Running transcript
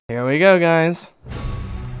Here we go, guys.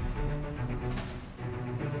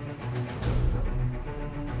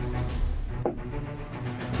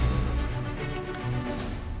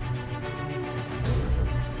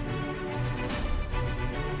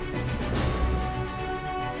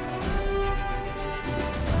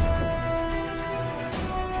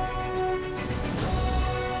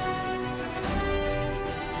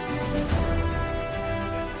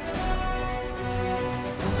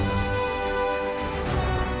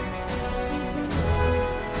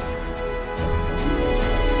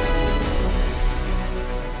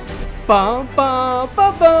 Ba ba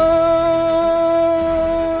ba ba.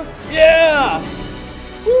 Yeah.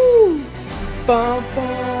 Woo. Ba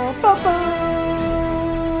ba ba ba.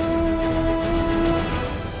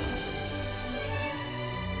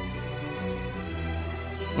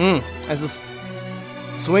 As the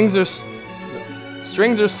strings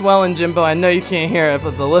are swelling, Jimbo. I know you can't hear it,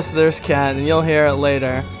 but the listeners can, and you'll hear it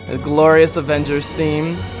later. The glorious Avengers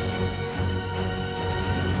theme,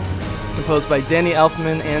 composed by Danny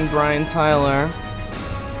Elfman and Brian Tyler.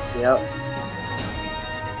 Yep.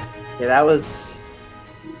 Yeah, that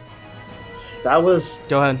was.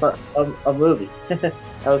 Go ahead. A movie. That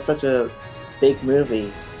was such a big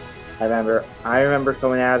movie. I remember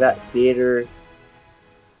coming out of that theater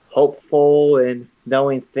hopeful and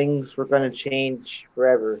knowing things were going to change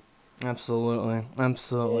forever. Absolutely.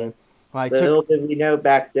 Little did we know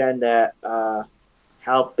back then that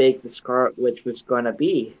how big the Scarlet Witch was going to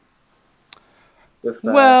be. With,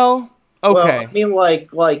 okay. Well, I mean,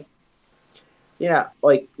 like we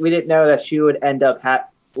didn't know that she would end up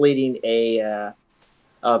leading a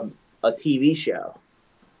TV show.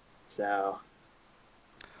 So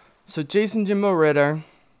Jason Jimbo Ritter,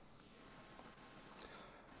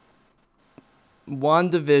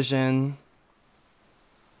 WandaVision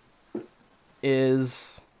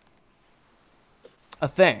is a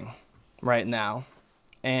thing right now,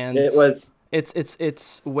 and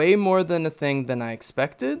it's way more than a thing than I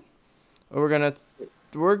expected. We're gonna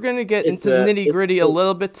get into the nitty-gritty a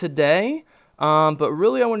little bit today, but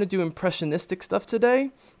really I want to do impressionistic stuff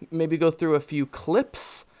today. Maybe go through a few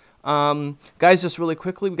clips. Guys, just really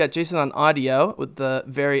quickly, we got Jason on audio with the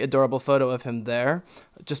very adorable photo of him there,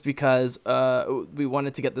 just because we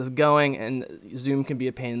wanted to get this going, and Zoom can be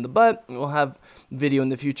a pain in the butt. We'll have video in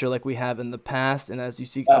the future like we have in the past, and as you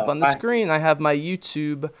see up on the screen, I have my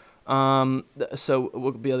YouTube, so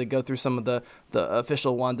we'll be able to go through some of the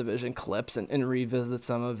official WandaVision clips and revisit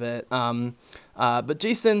some of it. But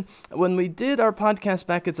Jason, when we did our podcast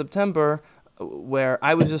back in September, where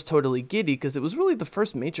I was just totally giddy because it was really the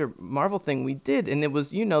first major Marvel thing we did, and it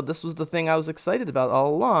was, this was the thing I was excited about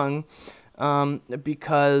all along,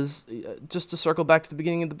 because just to circle back to the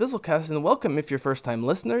beginning of the Bizzlecast, and welcome if you're first-time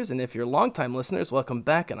listeners, and if you're long-time listeners, welcome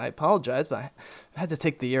back, and I apologize, but I had to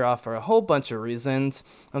take the year off for a whole bunch of reasons,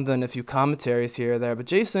 and then a few commentaries here or there. But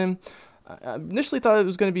Jason, I initially thought it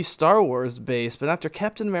was going to be Star Wars based, but after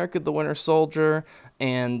Captain America: The Winter Soldier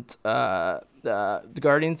and the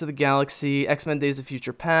Guardians of the Galaxy, X-Men: Days of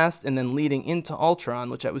Future Past, and then leading into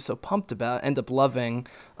Ultron, which I was so pumped about, end up loving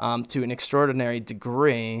to an extraordinary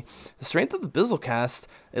degree. The strength of the Bizzlecast,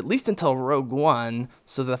 at least until Rogue One,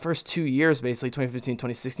 so the first 2 years, basically 2015,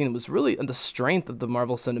 2016, was really the strength of the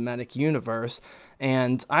Marvel Cinematic Universe,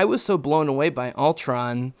 and I was so blown away by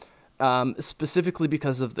Ultron, specifically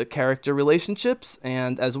because of the character relationships,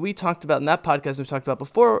 and as we talked about in that podcast, we talked about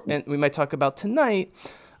before, and we might talk about tonight,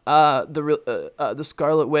 the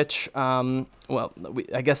Scarlet Witch, I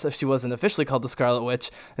guess if she wasn't officially called the Scarlet Witch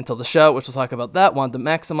until the show, which we'll talk about that, Wanda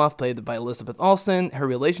Maximoff, played by Elizabeth Olsen, her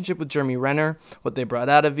relationship with Jeremy Renner, what they brought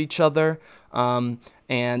out of each other, and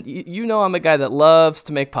I'm a guy that loves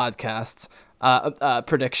to make podcasts,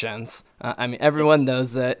 predictions. I mean, everyone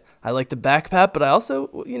knows that I like to backpat, but I also,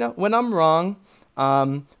 when I'm wrong.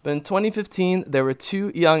 But in 2015, there were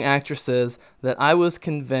two young actresses that I was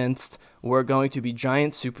convinced were going to be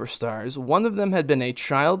giant superstars. One of them had been a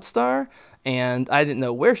child star, and I didn't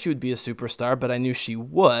know where she would be a superstar, but I knew she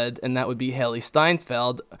would, and that would be Haley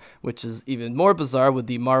Steinfeld, which is even more bizarre with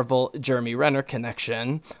the Marvel Jeremy Renner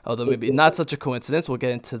connection, although maybe not such a coincidence. We'll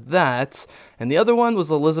get into that. And the other one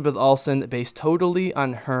was Elizabeth Olsen, based totally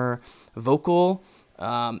on her vocal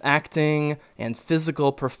acting and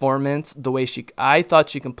physical performance, the way I thought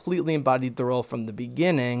she completely embodied the role from the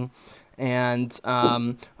beginning. And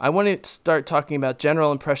I want to start talking about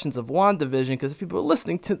general impressions of WandaVision, because if people are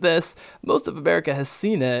listening to this, most of America has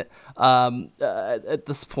seen it at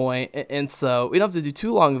this point. And so we don't have to do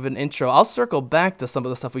too long of an intro. I'll circle back to some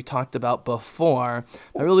of the stuff we talked about before.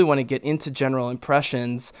 I really want to get into general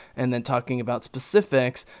impressions and then talking about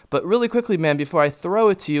specifics. But really quickly, man, before I throw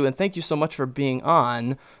it to you, and thank you so much for being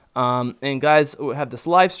on, And guys, we have this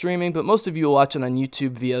live streaming, but most of you will watch it on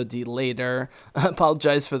YouTube VOD later. I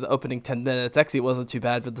apologize for the opening 10 minutes. Actually, it wasn't too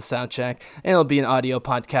bad for the sound check. And it'll be an audio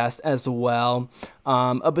podcast as well.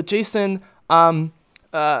 But Jason, I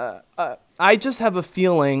just have a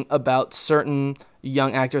feeling about certain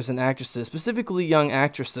young actors and actresses, specifically young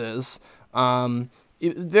actresses,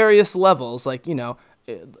 various levels, like,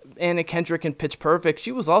 Anna Kendrick in Pitch Perfect.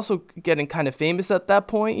 She was also getting kind of famous at that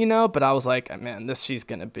point, but I was like, man, she's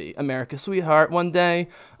going to be America's sweetheart one day.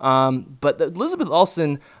 But Elizabeth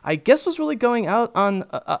Olsen, I guess, was really going out on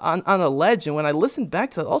a ledge. And when I listened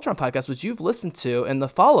back to the Ultron podcast, which you've listened to, and the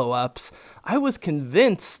follow-ups, I was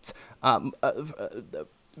convinced,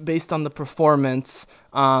 based on the performance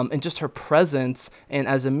and just her presence, and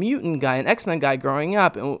as a mutant guy, an X-Men guy growing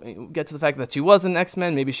up, and we'll get to the fact that she was an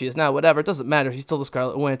X-Men, maybe she is now, whatever, it doesn't matter, she's still the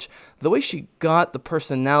Scarlet Witch. The way she got the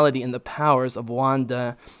personality and the powers of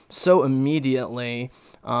Wanda so immediately,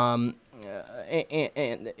 and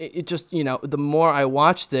it just, the more I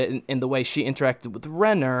watched it and the way she interacted with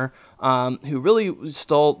Renner, who really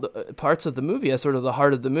stole parts of the movie as sort of the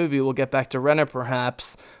heart of the movie. We'll get back to Renner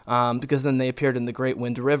perhaps, because then they appeared in The Great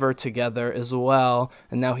Wind River together as well,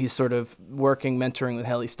 and now he's sort of mentoring with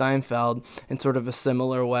Hailee Steinfeld in sort of a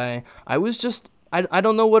similar way. I was just... I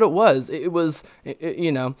don't know what it was. It was,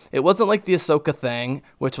 it wasn't like the Ahsoka thing,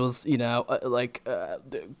 which was,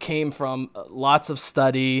 came from lots of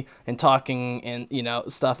study and talking and,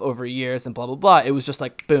 stuff over years and blah, blah, blah. It was just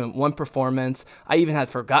like, boom, one performance. I even had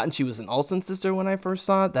forgotten she was an Olsen sister when I first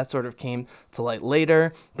saw it. That sort of came to light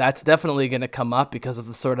later. That's definitely going to come up because of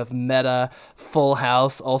the sort of meta Full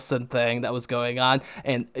House Olsen thing that was going on.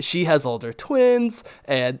 And she has older twins,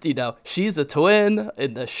 and, she's a twin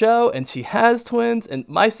in the show, and she has twins. And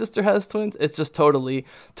my sister has twins. It's just totally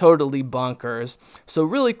bonkers. So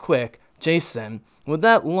really quick, Jason, with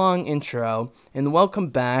that long intro, and welcome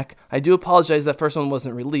back. I do apologize that first one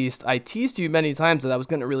wasn't released. I teased you many times that I was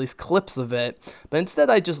going to release clips of it, but instead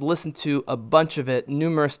I just listened to a bunch of it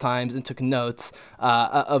numerous times and took notes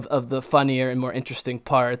of the funnier and more interesting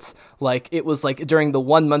parts. Like, it was like during the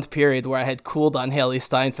 1 month period where I had cooled on Hailee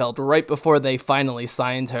Steinfeld right before they finally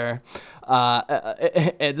signed her.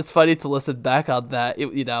 And it's funny to listen back on that,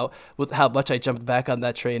 with how much I jumped back on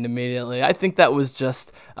that train immediately. I think that was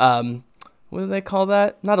just, what do they call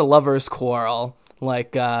that? Not a lover's quarrel.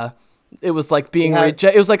 Like, it was like being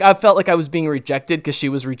rejected. It was like I felt like I was being rejected because she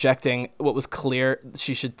was rejecting what was clear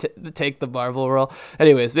she should take the Marvel role.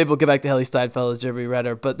 Anyways, maybe we'll get back to Hailee Steinfeld and Jeremy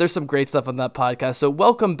Renner, but there's some great stuff on that podcast. So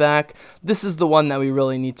welcome back. This is the one that we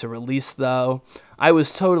really need to release, though. I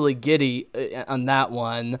was totally giddy on that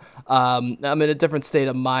one. I'm in a different state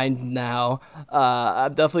of mind now.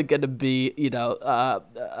 I'm definitely going to be,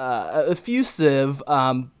 effusive,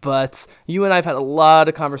 but you and I have had a lot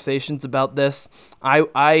of conversations about this.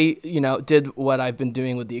 I did what I've been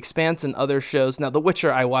doing with The Expanse and other shows. Now, The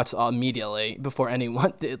Witcher I watched immediately before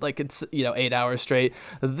anyone did. Like, it's 8 hours straight.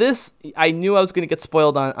 This, I knew I was going to get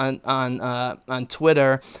spoiled on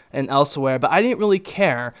Twitter and elsewhere, but I didn't really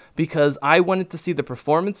care because I wanted to see the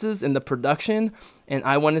performances and the production, and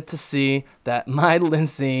I wanted to see that my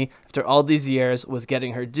Lindsay, after all these years, was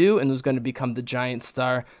getting her due and was going to become the giant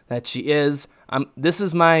star that she is. This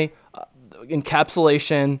is my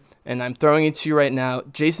encapsulation, and I'm throwing it to you right now.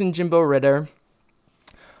 Jason Jimbo Ritter.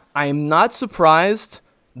 I am not surprised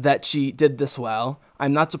that she did this well.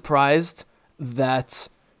 I'm not surprised that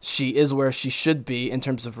she is where she should be in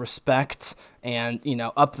terms of respect and,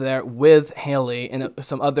 up there with Hailee and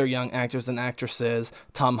some other young actors and actresses.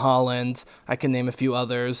 Tom Holland, I can name a few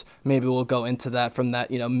others. Maybe we'll go into that from that,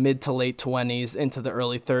 mid to late 20s into the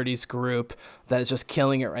early 30s group that is just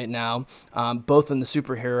killing it right now, both in the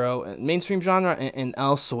superhero and mainstream genre and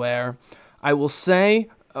elsewhere. I will say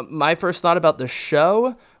my first thought about the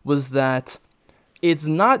show was that it's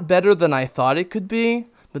not better than I thought it could be,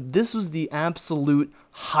 but this was the absolute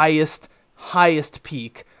highest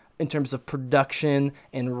peak in terms of production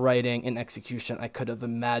and writing and execution I could have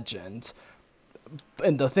imagined.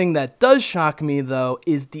 And the thing that does shock me, though,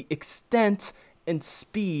 is the extent and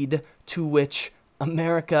speed to which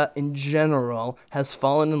America in general has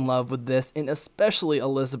fallen in love with this, and especially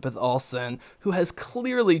Elizabeth Olsen, who has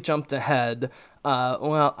clearly jumped ahead.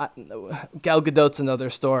 Gal Gadot's another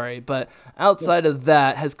story, but outside of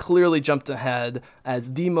that, has clearly jumped ahead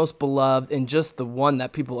as the most beloved and just the one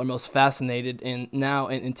that people are most fascinated in now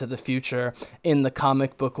and into the future in the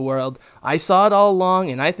comic book world. I saw it all along,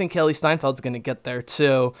 and I think Hailee Steinfeld's going to get there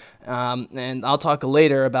too. And I'll talk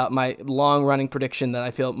later about my long-running prediction that I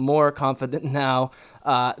feel more confident now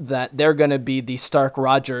that they're going to be the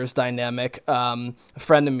Stark-Rogers dynamic,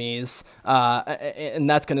 frenemies, and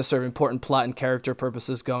that's going to serve important plot and character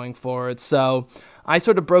purposes going forward. So I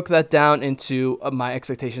sort of broke that down into my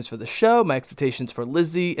expectations for the show, my expectations for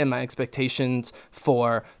Lizzie, and my expectations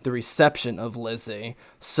for the reception of Lizzie.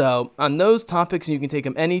 So on those topics, you can take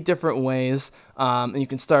them any different ways, and you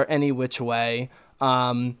can start any which way.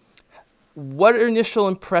 What are initial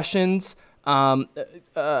impressions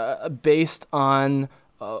based on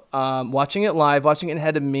watching it live, watching it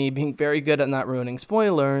ahead of me, being very good at not ruining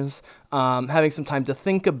spoilers, having some time to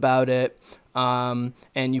think about it? And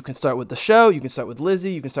you can start with the show, you can start with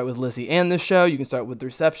Lizzie, you can start with Lizzie and the show, you can start with the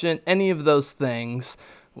reception, any of those things.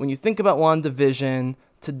 When you think about WandaVision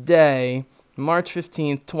today, March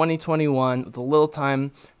 15th, 2021, with a little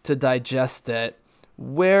time to digest it,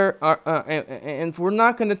 and we're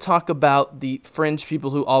not going to talk about the fringe people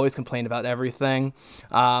who always complain about everything,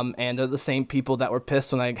 and are the same people that were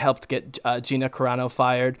pissed when I helped get Gina Carano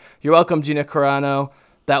fired. You're welcome, Gina Carano.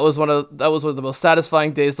 That was one of the most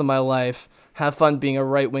satisfying days of my life. Have fun being a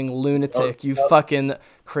right-wing lunatic, you fucking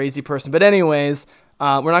crazy person. But anyways,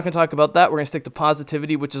 we're not going to talk about that. We're going to stick to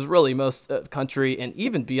positivity, which is really most country, and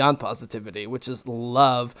even beyond positivity, which is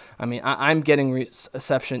love. I mean, I'm getting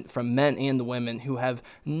reception from men and women who have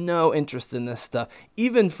no interest in this stuff.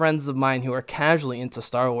 Even friends of mine who are casually into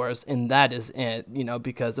Star Wars, and that is it,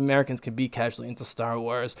 because Americans can be casually into Star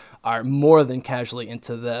Wars, are more than casually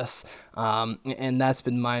into this. And that's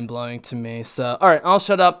been mind-blowing to me. So, all right, I'll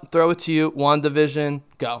shut up, throw it to you. WandaVision,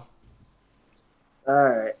 go. All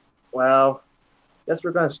right, well, guess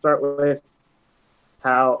we're going to start with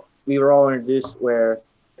how we were all introduced, where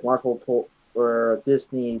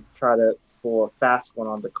Disney tried to pull a fast one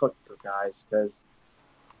on the Clipper guys, because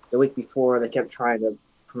the week before they kept trying to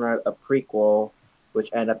promote a prequel, which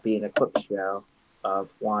ended up being a clip show of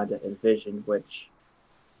Wanda and Vision. Which,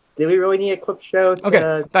 did we really need a clip show?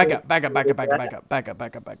 Okay, back up.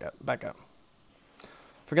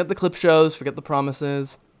 Forget the clip shows. Forget the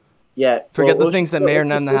promises. Yeah. Forget the things that may or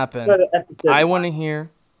not happen. I want to hear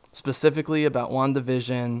specifically about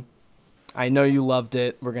WandaVision. I know you loved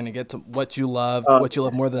it. We're going to get to what you loved, what you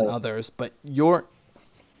love more than others. But your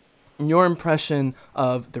impression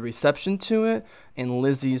of the reception to it and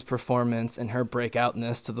Lizzie's performance and her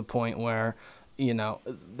breakoutness to the point where,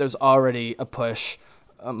 there's already a push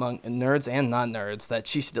among nerds and non-nerds that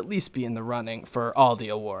she should at least be in the running for all the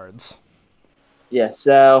awards. Yeah,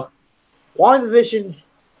 so WandaVision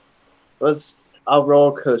was a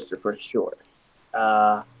roller coaster for sure.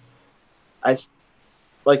 I remember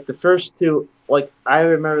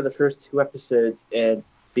the first two episodes and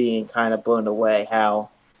being kind of blown away how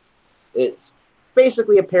it's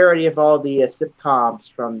basically a parody of all the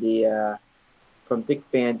sitcoms from Dick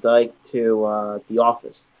Van Dyke to The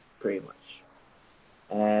Office, pretty much,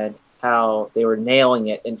 and how they were nailing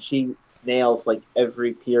it, and she nails like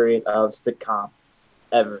every period of sitcom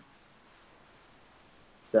ever.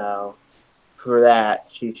 So for that,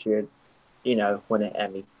 she should, win an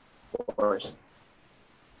Emmy, of course.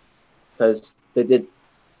 Because they did.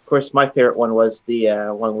 Of course, my favorite one was the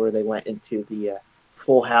one where they went into the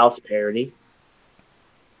Full House parody.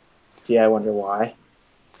 Gee, I wonder why.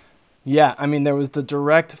 Yeah, I mean, there was the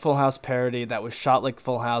direct Full House parody that was shot like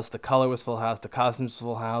Full House. The color was Full House. The costumes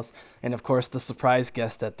Full House. And, of course, the surprise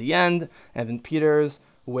guest at the end, Evan Peters,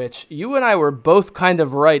 which you and I were both kind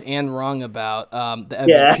of right and wrong about, the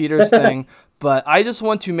Evan Peters thing. But I just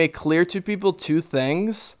want to make clear to people two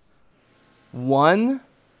things. One,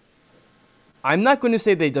 I'm not going to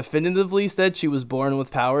say they definitively said she was born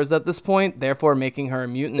with powers at this point, therefore making her a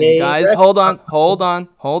mutant. And guys, hold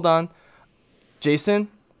on. Jason,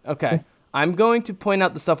 okay. I'm going to point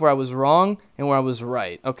out the stuff where I was wrong and where I was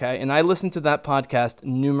right, okay? And I listened to that podcast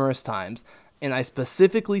numerous times. And I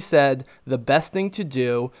specifically said the best thing to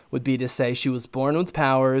do would be to say she was born with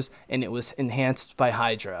powers and it was enhanced by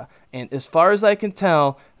Hydra. And as far as I can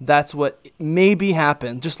tell, that's what maybe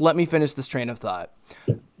happened. Just let me finish this train of thought.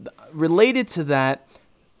 Related to that,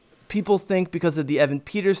 people think because of the Evan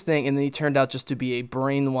Peters thing, and then he turned out just to be a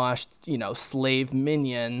brainwashed, slave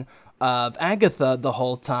minion of Agatha the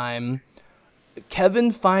whole time.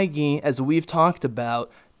 Kevin Feige, as we've talked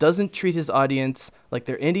about, doesn't treat his audience like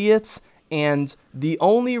they're idiots. And the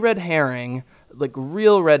only red herring, like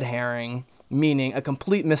real red herring, meaning a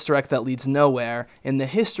complete misdirect that leads nowhere, in the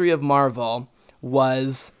history of Marvel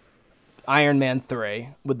was Iron Man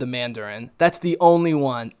 3 with the Mandarin. That's the only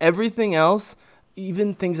one. Everything else,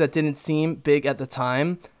 even things that didn't seem big at the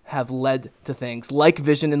time, have led to things like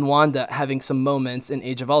Vision and Wanda having some moments in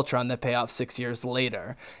Age of Ultron that pay off 6 years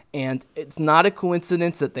later. And it's not a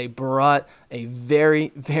coincidence that they brought a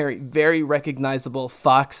very, very, very recognizable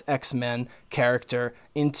Fox X-Men character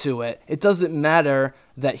into it. It doesn't matter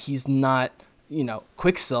that he's not,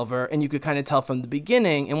 Quicksilver, and you could kind of tell from the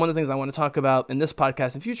beginning. And one of the things I want to talk about in this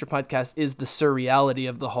podcast and future podcasts is the surreality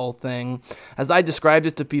of the whole thing. As I described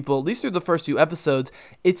it to people, at least through the first few episodes,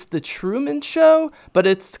 it's the Truman Show, but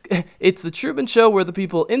it's the Truman Show where the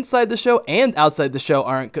people inside the show and outside the show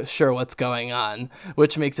aren't sure what's going on,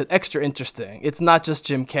 which makes it extra interesting. It's not just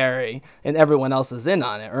Jim Carrey and everyone else is in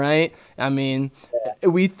on it, right? I mean,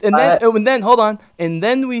 here's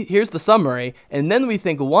the summary, and then we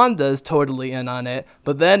think Wanda's totally in on it,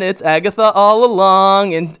 but then it's Agatha all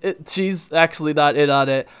along, and she's actually not in on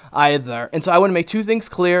it either. And so I want to make two things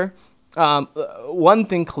clear. One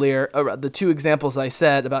thing clear, the two examples I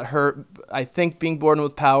said about her, I think, being born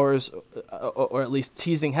with powers, or at least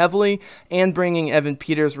teasing heavily, and bringing Evan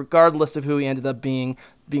Peters, regardless of who he ended up being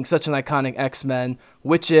such an iconic X-Men,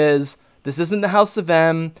 which is, this isn't the House of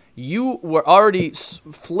M. You were already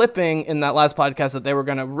flipping in that last podcast that they were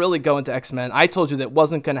going to really go into X-Men. I told you that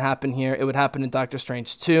wasn't going to happen here. It would happen in Doctor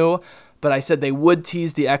Strange 2. But I said they would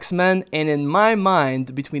tease the X-Men. And in my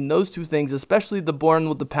mind, between those two things, especially the Born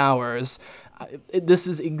with the Powers, this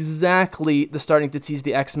is exactly the starting to tease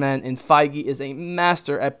the X-Men. And Feige is a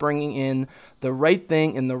master at bringing in the right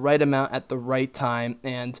thing in the right amount at the right time.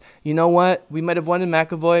 And you know what? We might have wanted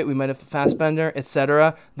McAvoy, we might have Fassbender,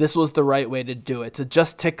 etc. This was the right way to do it, to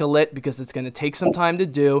just tickle it, because it's going to take some time to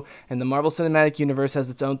do. And the Marvel Cinematic Universe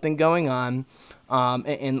has its own thing going on.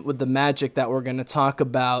 And with the magic that we're going to talk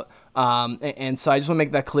about. And so I just want to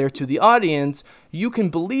make that clear to the audience. You can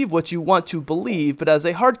believe what you want to believe, but as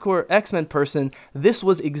a hardcore X-Men person, this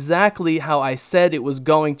was exactly how I said it was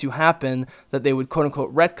going to happen, that they would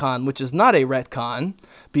quote-unquote retcon, which is not a retcon,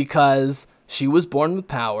 because she was born with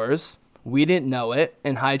powers, we didn't know it,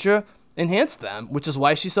 and Hydra enhanced them, which is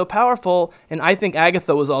why she's so powerful. And I think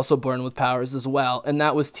Agatha was also born with powers as well, and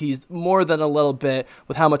that was teased more than a little bit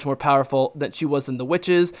with how much more powerful that she was than the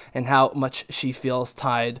witches and how much she feels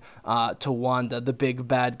tied to Wanda, the big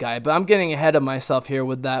bad guy. But I'm getting ahead of myself here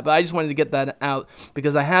with that, but I just wanted to get that out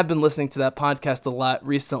because I have been listening to that podcast a lot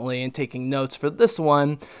recently and taking notes for this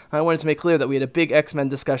one. I wanted to make clear that we had a big X-Men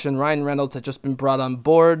discussion. Ryan Reynolds had just been brought on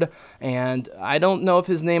board, and I don't know if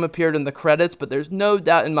his name appeared in the credits, but there's no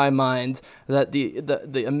doubt in my mind that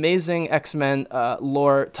the amazing X-Men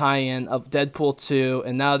lore tie-in of Deadpool 2,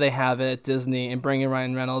 and now they have it at Disney, and bringing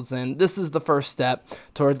Ryan Reynolds in. This is the first step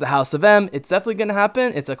towards the House of M. It's definitely going to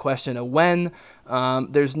happen. It's a question of when.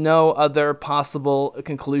 There's no other possible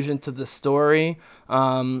conclusion to the story.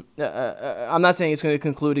 I'm not saying it's going to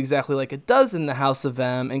conclude exactly like it does in the House of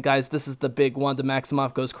M. And guys, this is the big Wanda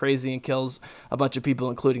Maximoff goes crazy and kills a bunch of people,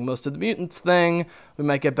 including most of the mutants thing. We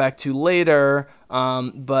might get back to later.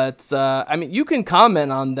 But you can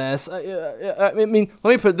comment on this. Let me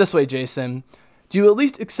put it this way, Jason. Do you at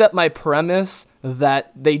least accept my premise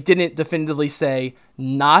that they didn't definitively say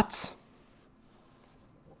not?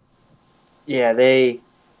 Yeah, they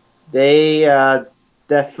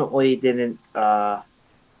definitely didn't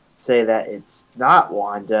say that it's not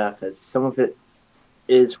Wanda, because some of it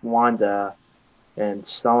is Wanda, and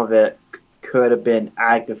some of it could have been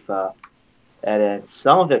Agatha, and then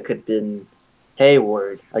some of it could have been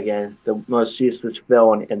Hayward, again, the most useless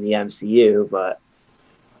villain in the MCU, but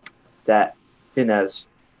that, who knows?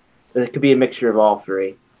 It could be a mixture of all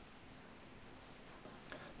three.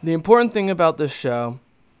 The important thing about this show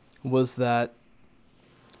was that,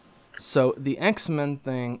 so the X-Men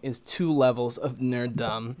thing is two levels of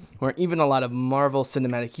nerddom, where even a lot of Marvel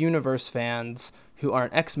Cinematic Universe fans who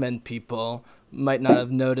aren't X-Men people might not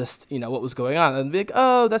have noticed, what was going on. And be like,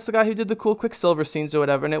 oh, that's the guy who did the cool Quicksilver scenes or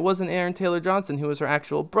whatever, and it wasn't Aaron Taylor Johnson, who was her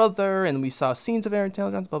actual brother, and we saw scenes of Aaron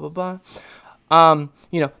Taylor Johnson, blah, blah, blah.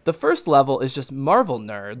 The first level is just Marvel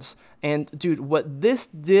nerds, and dude, what this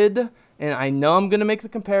did, and I know I'm going to make the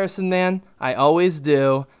comparison, man. I always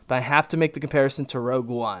do, but I have to make the comparison to Rogue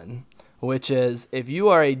One, which is, if you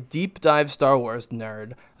are a deep dive Star Wars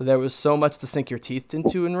nerd, there was so much to sink your teeth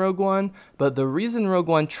into in Rogue One, but the reason Rogue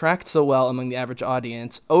One tracked so well among the average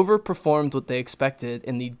audience, overperformed what they expected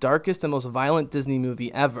in the darkest and most violent Disney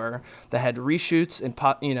movie ever, that had reshoots and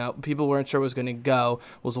people weren't sure was going to go,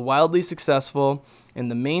 was wildly successful in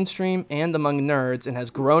the mainstream and among nerds, and has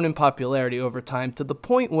grown in popularity over time to the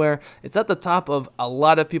point where it's at the top of a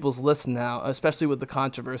lot of people's lists now, especially with the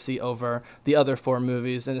controversy over the other four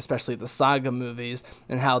movies and especially the saga movies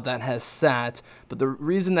and how that has sat. But the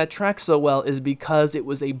reason reason that tracks so well is because it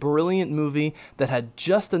was a brilliant movie that had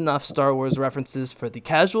just enough Star Wars references for the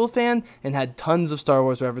casual fan and had tons of Star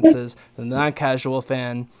Wars references for the non-casual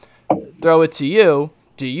fan. Throw it to you.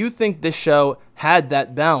 Do you think this show had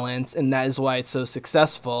that balance, and that is why it's so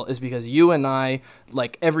successful, is because you and I,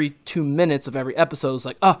 like, every 2 minutes of every episode was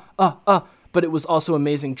like, but it was also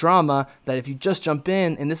amazing drama that if you just jump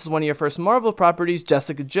in, and this is one of your first Marvel properties,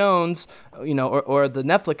 Jessica Jones, or the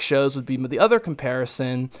Netflix shows would be the other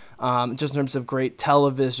comparison, just in terms of great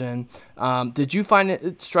television. Did you find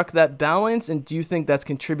it struck that balance, and do you think that's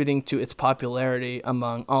contributing to its popularity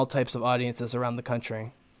among all types of audiences around the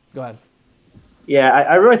country? Go ahead. Yeah,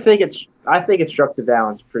 I really think it struck the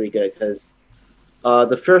balance pretty good because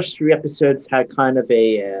the first 3 episodes had kind of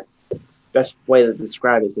a best way to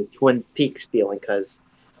describe it is a Twin Peaks feeling because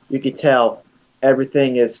you could tell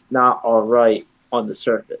everything is not all right on the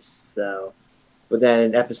surface. So, but then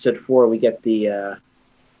in episode 4 we get the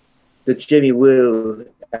Jimmy Woo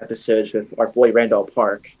episodes with our boy Randall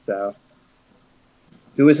Park. So,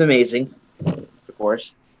 who is amazing, of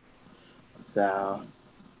course. So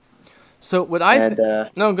what I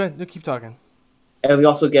no, go ahead. Keep talking. And we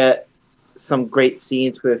also get some great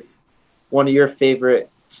scenes with one of your favorite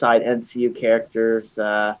side MCU characters,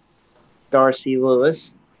 Darcy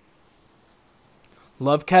Lewis.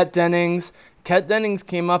 Love Kat Dennings. Kat Dennings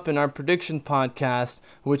came up in our prediction podcast,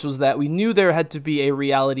 which was that we knew there had to be a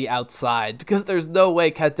reality outside because there's no way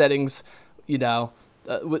Kat Dennings,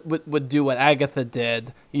 would do what Agatha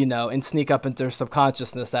did, and sneak up into her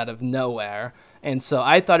subconsciousness out of nowhere. And so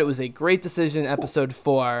I thought it was a great decision in episode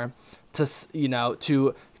 4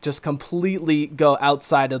 to just completely go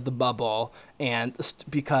outside of the bubble, and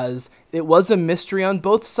because it was a mystery on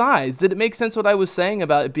both sides. Did it make sense what I was saying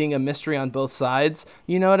about it being a mystery on both sides?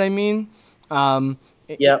 You know what I mean?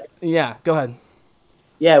 Yeah. Yeah, go ahead.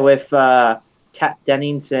 Yeah, with Kat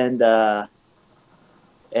Dennings and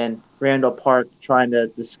Randall Park trying to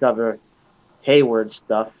discover Hayward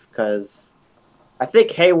stuff, because I think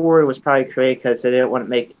Hayward was probably created because they didn't want to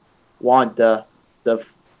make Wanda the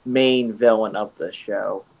main villain of the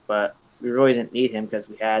show, but we really didn't need him because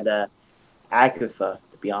we had Agatha,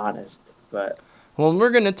 to be honest. But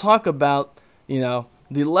we're going to talk about the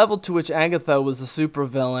level to which Agatha was a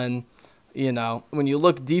supervillain. When you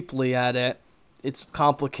look deeply at it, it's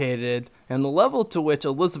complicated, and the level to which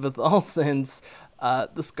Elizabeth Olsen's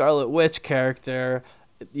the Scarlet Witch character,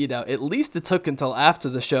 at least it took until after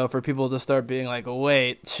the show for people to start being like,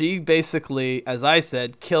 wait, she basically, as I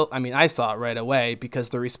said, I saw it right away because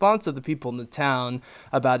the response of the people in the town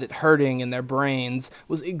about it hurting in their brains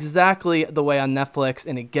was exactly the way on Netflix.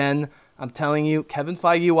 And again, I'm telling you, Kevin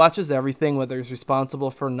Feige watches everything, whether he's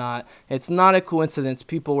responsible for or not. It's not a coincidence.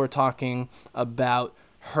 People were talking about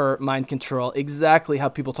her mind control, exactly how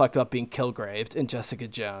people talked about being Kilgraved in Jessica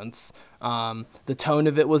Jones. The tone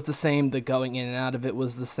of it was the same, the going in and out of it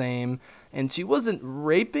was the same, and she wasn't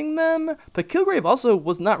raping them, but Kilgrave also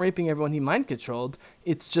was not raping everyone he mind controlled.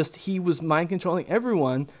 It's just he was mind controlling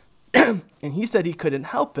everyone, and he said he couldn't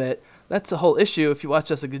help it. That's the whole issue if you watch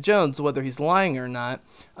Jessica Jones, whether he's lying or not.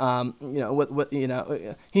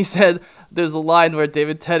 He said there's a line where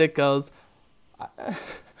David Tennant goes,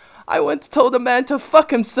 I once told a man to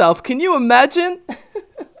fuck himself. Can you imagine?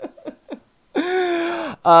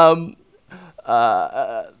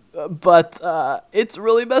 But it's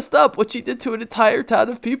really messed up what she did to an entire town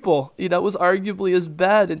of people. It was arguably as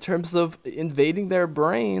bad in terms of invading their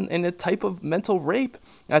brain and a type of mental rape.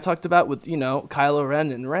 And I talked about with, Kylo Ren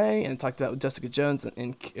and Rey, and talked about with Jessica Jones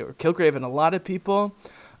and Kilgrave and a lot of people.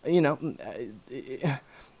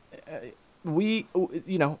 We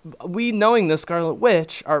knowing the Scarlet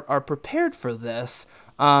Witch are prepared for this.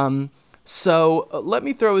 So let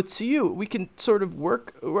me throw it to you. We can sort of we're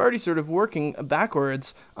already sort of working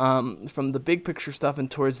backwards from the big picture stuff and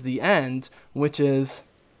towards the end, which is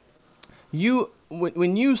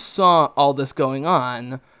when you saw all this going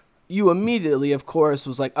on, you immediately, of course,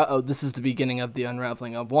 was like, this is the beginning of the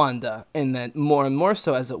unraveling of Wanda. And then more and more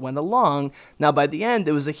so as it went along. Now, by the end,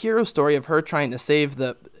 it was a hero story of her trying to save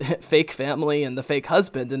the fake family and the fake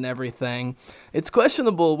husband and everything. It's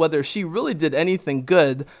questionable whether she really did anything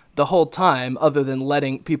good the whole time other than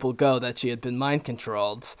letting people go that she had been mind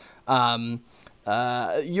controlled.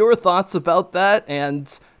 Your thoughts about that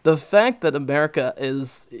and the fact that America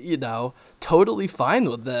is, totally fine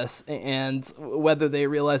with this, and whether they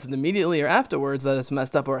realize it immediately or afterwards that it's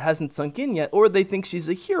messed up or it hasn't sunk in yet, or they think she's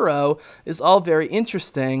a hero, is all very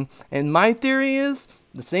interesting. And my theory is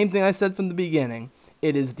the same thing I said from the beginning.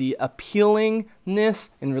 It is the appealingness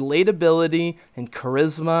and relatability and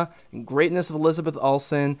charisma and greatness of Elizabeth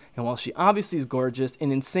Olsen. And while she obviously is gorgeous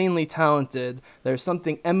and insanely talented, there's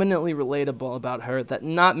something eminently relatable about her that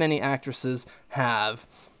not many actresses have.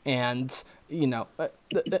 And, you know,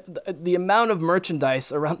 the amount of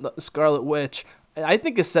merchandise around the Scarlet Witch, I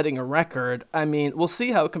think, is setting a record. I mean, we'll see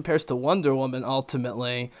how it compares to Wonder Woman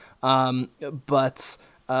ultimately. But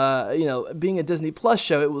you know, being a Disney Plus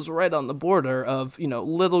show, it was right on the border of, you know,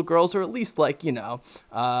 little girls, or at least like, you know,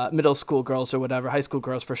 middle school girls or whatever, high school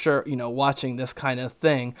girls for sure, you know, watching this kind of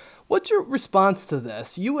thing. What's your response to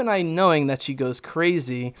this? You and I knowing that she goes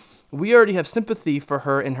crazy, we already have sympathy for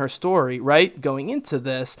her and her story, right? Going into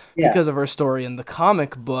this because of her story in the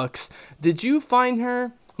comic books. Did you find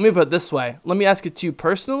her, let me put it this way, let me ask it to you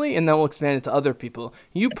personally, and then we'll expand it to other people.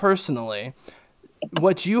 You personally,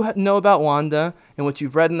 what you know about Wanda and what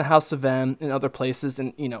you've read in the House of M and other places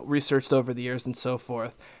and, you know, researched over the years and so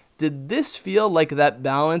forth, did this feel like that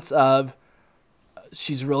balance of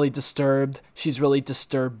she's really disturbed, she's really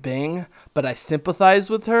disturbing, but I sympathize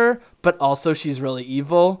with her, but also she's really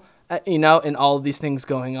evil, you know, and all of these things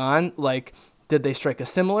going on? Like, did they strike a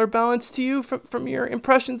similar balance to you from your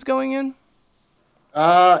impressions going in?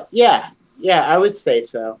 Yeah, I would say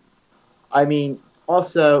so. I mean,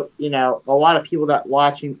 also, you know, a lot of people that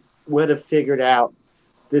watching would have figured out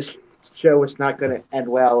this show was not going to end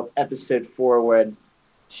well with episode 4 when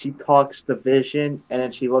she talks to Vision and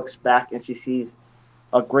then she looks back and she sees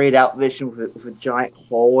a grayed out Vision with a giant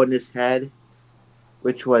hole in his head,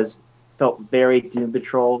 which felt very Doom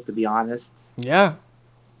Patrol, to be honest. Yeah.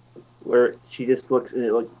 Where she just looks and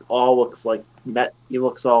it looks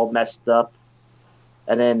all messed up.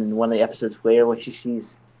 And then one of the episodes later when she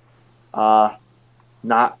sees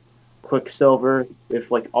not Quicksilver with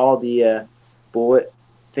like all the bullet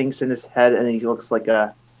things in his head, and he looks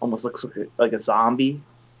almost looks like a zombie.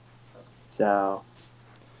 So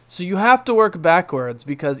you have to work backwards,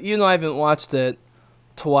 because even though I haven't watched it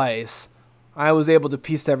twice, I was able to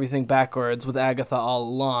piece everything backwards with Agatha all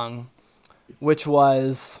along, which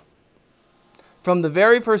was from the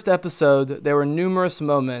very first episode. There were numerous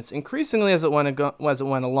moments, increasingly as it went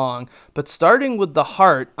along, but starting with the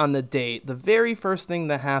heart on the date, the very first thing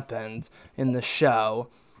that happened in the show,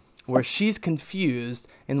 where she's confused,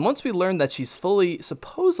 and once we learn that she's fully,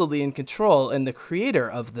 supposedly in control and the creator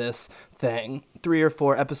of this thing, 3 or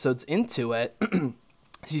 4 episodes into it,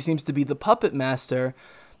 she seems to be the puppet master.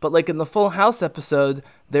 But like in the Full House episode,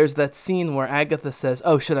 there's that scene where Agatha says,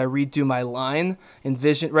 "Oh, should I redo my line?" in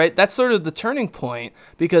Vision, right? That's sort of the turning point,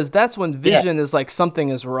 because that's when Vision is like, something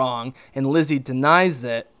is wrong, and Lizzie denies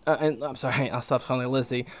it. And I'm sorry, I'll stop calling her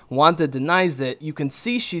Lizzie. Wanda denies it. You can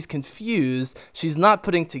see she's confused. She's not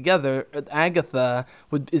putting together. Agatha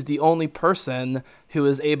is the only person who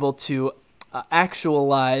is able to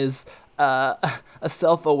actualize a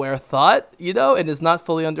self-aware thought, you know, and is not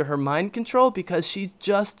fully under her mind control, because she's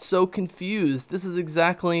just so confused. This is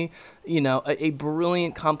exactly, you know, a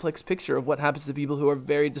brilliant, complex picture of what happens to people who are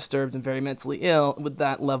very disturbed and very mentally ill with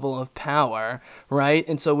that level of power, right?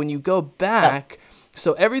 And so when you go back,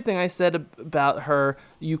 so everything I said about her,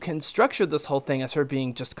 you can structure this whole thing as her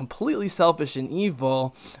being just completely selfish and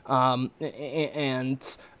evil,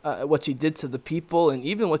 and what she did to the people, and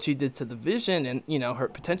even what she did to the Vision, and, you know,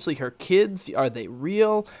 potentially her kids. Are they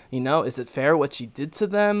real? You know, is it fair what she did to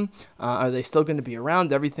them? Are they still going to be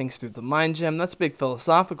around? Everything's through the mind gem. That's big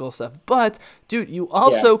philosophical stuff. But, dude, you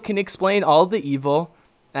also can explain all the evil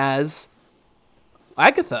as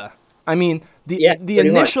Agatha. I mean, the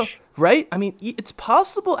initial... Much. Right? I mean, it's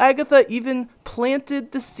possible Agatha even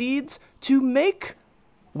planted the seeds to make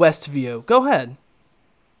Westview. Go ahead.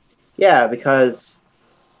 Yeah, because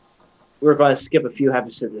we're going to skip a few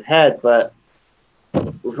episodes ahead, but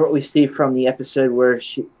what we see from the episode where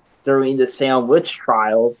during the Salem witch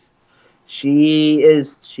trials, she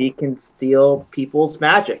can steal people's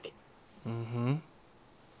magic. Mm-hmm.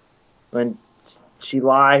 When she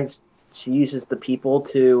lies, she uses the people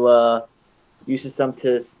to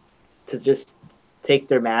just take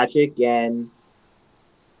their magic, and,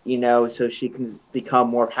 you know, so she can become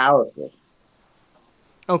more powerful.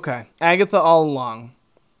 Okay. Agatha all along.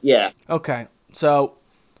 Yeah. Okay. So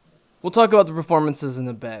we'll talk about the performances in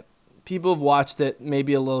a bit. People have watched it,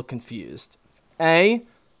 maybe a little confused.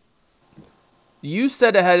 You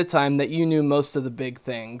said ahead of time that you knew most of the big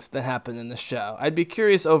things that happened in the show. I'd be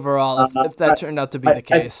curious overall if that turned out to be the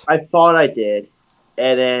case. I thought I did.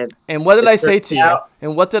 And what did I say to you?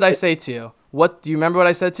 And what did I say to you? Do you remember what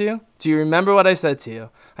I said to you? Do you remember what I said to you?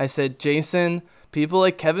 I said, Jason, people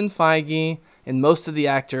like Kevin Feige and most of the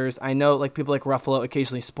actors, I know, like people like Ruffalo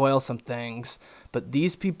occasionally spoil some things, but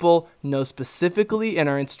these people know specifically and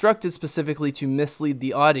are instructed specifically to mislead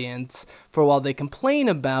the audience. For while they complain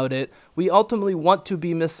about it, we ultimately want to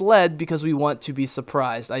be misled because we want to be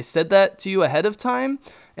surprised. I said that to you ahead of time,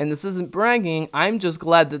 and this isn't bragging. I'm just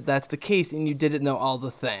glad that that's the case and you didn't know all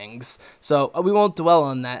the things. So we won't dwell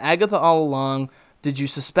on that. Agatha All Along, did you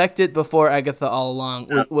suspect it before Agatha All Along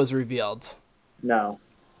was revealed? No.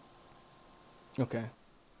 Okay.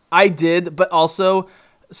 I did, but also,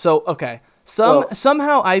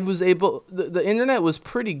 somehow I was able, the internet was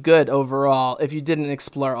pretty good overall if you didn't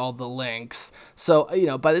explore all the links. So,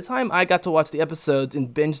 by the time I got to watch the episodes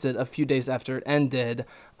and binged it a few days after it ended,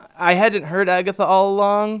 I hadn't heard Agatha All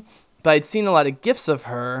Along, but I'd seen a lot of GIFs of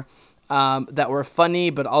her that were funny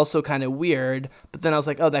but also kind of weird. But then I was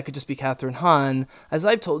like, oh, that could just be Kathryn Hahn. As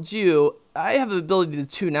I've told you, I have the ability to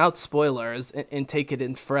tune out spoilers and take it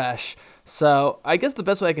in fresh. So I guess the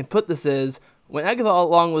best way I can put this is, when Agatha All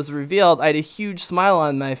Along was revealed, I had a huge smile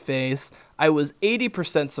on my face. I was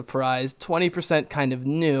 80% surprised, 20% kind of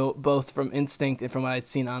new, both from instinct and from what I'd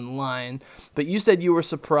seen online. But you said you were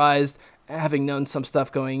surprised, having known some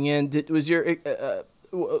stuff going in.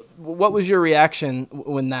 What was your reaction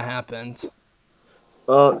when that happened?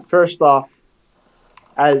 Well, first off,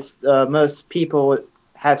 as most people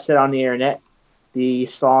have said on the internet, the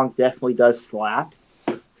song definitely does slap.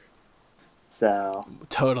 So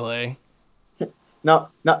totally. No.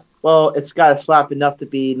 Well, it's got to slap enough to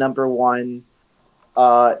be number one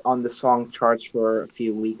on the song charts for a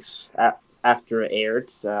few weeks after it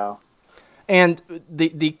aired. So, and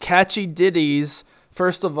the catchy ditties.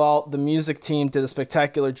 First of all, the music team did a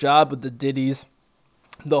spectacular job with the ditties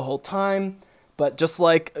the whole time. But just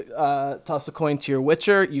like Toss a Coin to Your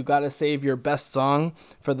Witcher, you got to save your best song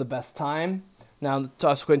for the best time. Now,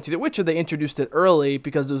 Toss a Coin to The Witcher, they introduced it early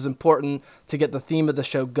because it was important to get the theme of the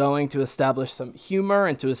show going, to establish some humor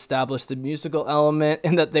and to establish the musical element,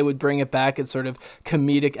 and that they would bring it back in sort of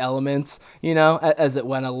comedic elements, as it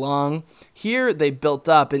went along. Here, they built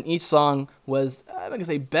up, and each song was, I'm not going to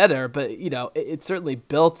say better, but, it certainly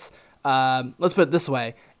built, let's put it this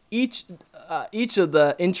way, each of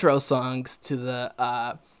the intro songs to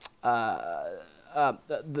the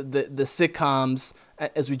sitcoms,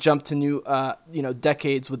 as we jump to new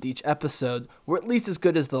decades with each episode, were at least as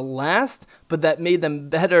good as the last, but that made them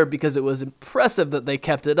better because it was impressive that they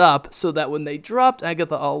kept it up, so that when they dropped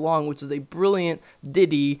Agatha All Along, which is a brilliant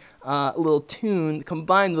ditty, little tune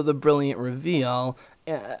combined with a brilliant reveal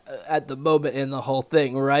at the moment in the whole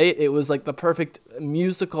thing, right? It was like the perfect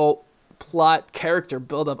musical plot character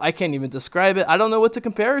build-up. I can't even describe it. I don't know what to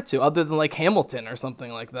compare it to other than like Hamilton or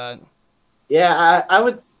something like that. Yeah, I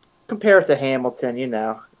would compare it to Hamilton.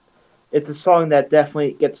 It's a song that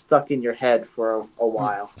definitely gets stuck in your head for a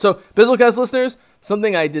while. So, Bizzlecast listeners,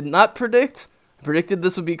 something I did not predict. I predicted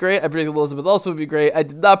this would be great. I predicted Elizabeth Olsen would be great. I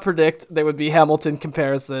did not predict there would be Hamilton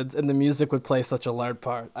comparisons and the music would play such a large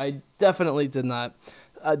part. I definitely did not.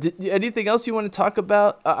 Anything else you want to talk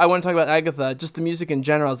about? I want to talk about Agatha, just the music in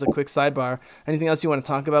general as a quick sidebar. Anything else you want to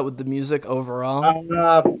talk about with the music overall?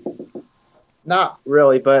 Not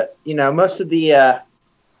really, but most of the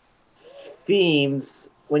themes,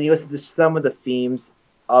 when you listen to some of the themes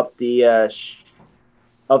of the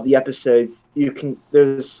episode,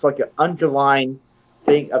 there's like an underlying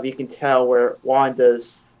thing of, you can tell where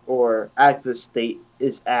Wanda's or Agatha's state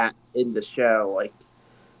is at in the show, like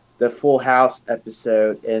the Full House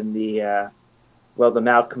episode and the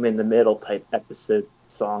Malcolm in the Middle type episode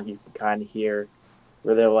song. You can kind of hear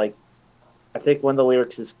where they're like, I think one of the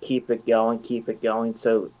lyrics is keep it going.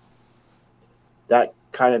 So that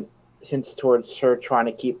kind of hints towards her trying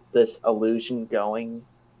to keep this illusion going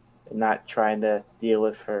and not trying to deal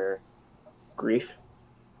with her grief.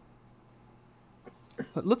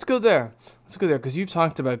 Let's go there because you've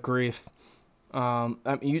talked about grief.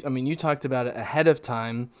 You talked about it ahead of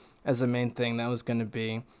time as a main thing that was going to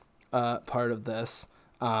be part of this.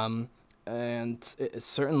 And it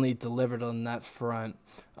certainly delivered on that front.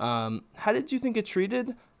 How did you think it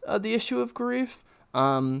treated the issue of grief?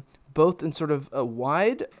 Both in sort of a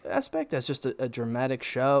wide aspect as just a dramatic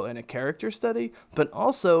show and a character study, but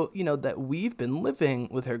also, that we've been living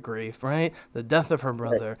with her grief, right? The death of her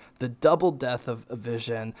brother, the double death of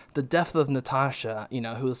Vision, the death of Natasha,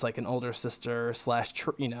 who was like an older sister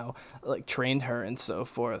 / trained her and so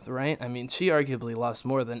forth, right? I mean, she arguably lost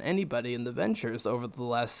more than anybody in the Vengers over the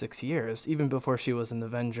last 6 years, even before she was in the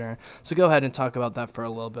Venger. So go ahead and talk about that for a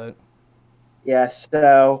little bit. Yeah,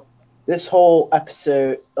 so this whole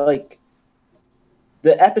episode, like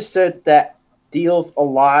the episode that deals a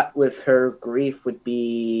lot with her grief would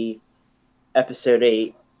be episode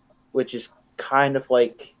 8, which is kind of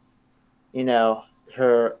like,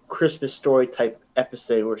 her Christmas story type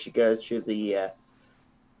episode where she goes through the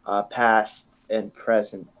past and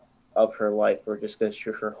present of her life, or just goes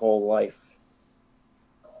through her whole life.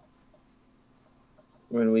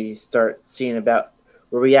 When we start seeing about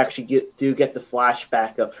where we actually get the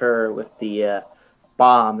flashback of her with the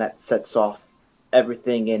bomb that sets off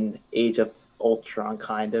everything in Age of Ultron,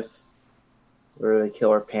 kind of, where they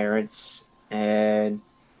kill her parents, and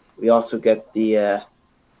we also get the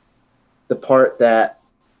part that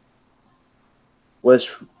was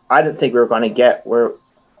I didn't think we were going to get, where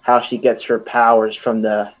how she gets her powers from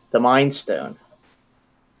the Mind Stone,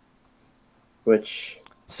 which.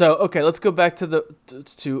 So, okay, let's go back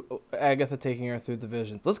to Agatha taking her through the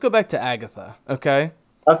visions. Let's go back to Agatha, okay?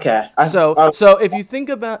 Okay. So if you think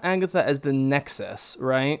about Agatha as the nexus,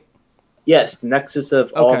 right? Yes, nexus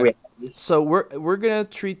of all realities. So we're going to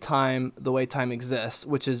treat time the way time exists,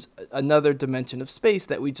 which is another dimension of space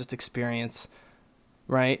that we just experience,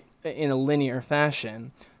 right, in a linear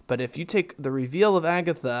fashion. But if you take the reveal of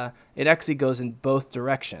Agatha, it actually goes in both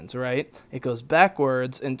directions, right? It goes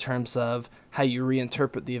backwards in terms of how you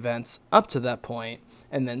reinterpret the events up to that point,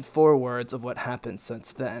 and then forwards of what happened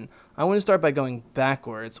since then. I want to start by going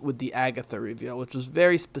backwards with the Agatha reveal, which was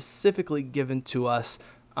very specifically given to us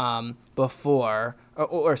before,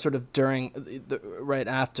 or sort of during, right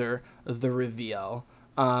after the reveal.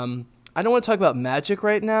 I don't want to talk about magic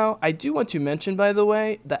right now. I do want to mention, by the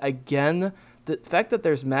way, that again, the fact that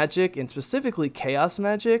there's magic, and specifically chaos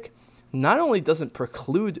magic, not only doesn't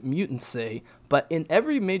preclude mutancy, but in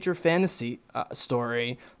every major fantasy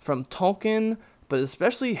story, from Tolkien, but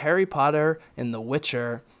especially Harry Potter and The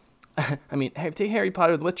Witcher, I mean, take Harry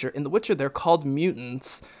Potter and The Witcher. In The Witcher, they're called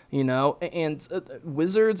mutants, and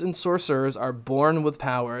wizards and sorcerers are born with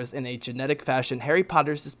powers in a genetic fashion. Harry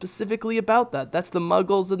Potter's is specifically about that. That's the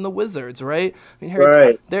Muggles and the wizards, right? I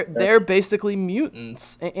mean, they're basically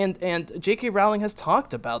mutants, and J.K. Rowling has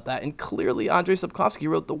talked about that, and clearly Andrei Sapkowski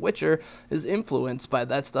wrote The Witcher is influenced by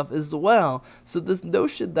that stuff as well. So this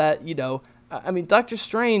notion that, I mean, Doctor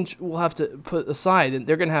Strange will have to put aside, and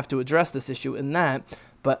they're going to have to address this issue in that.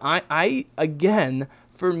 But I again,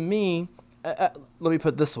 for me, let me put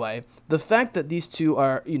it this way. The fact that these two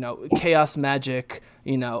are, chaos magic,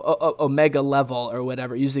 omega level or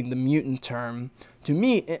whatever, using the mutant term, to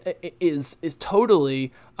me is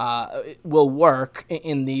totally will work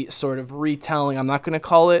in the sort of retelling. I'm not going to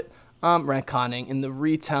call it retconning, in the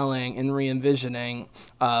retelling and re-envisioning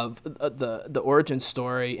of the origin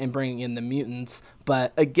story and bringing in the mutants.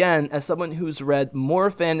 But again, as someone who's read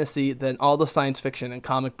more fantasy than all the science fiction and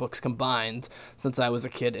comic books combined since I was a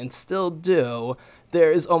kid, and still do,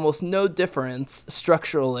 there is almost no difference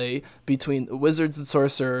structurally between wizards and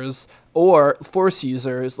sorcerers or Force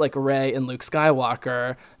users like Rey and Luke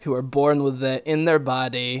Skywalker, who are born with it in their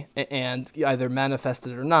body and either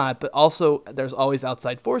manifested or not. But also, there's always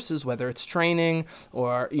outside forces, whether it's training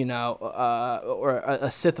or or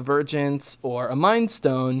a Sith Vergence or a Mind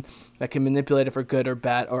Stone that can manipulate it for good or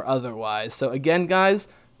bad or otherwise. So again, guys,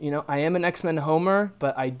 I am an X-Men homer,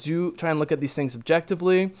 but I do try and look at these things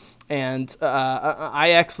objectively, and I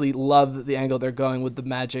actually love the angle they're going with the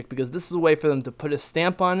magic, because this is a way for them to put a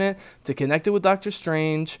stamp on it, to connect it with Doctor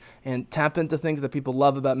Strange, and tap into things that people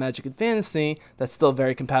love about magic and fantasy that's still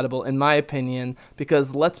very compatible, in my opinion,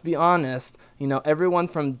 because let's be honest, everyone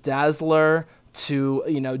from Dazzler to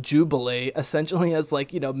Jubilee essentially has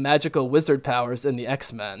magical wizard powers in the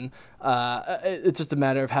X-Men. It's just a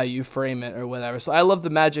matter of how you frame it or whatever. So I love the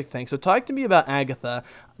magic thing. So talk to me about Agatha.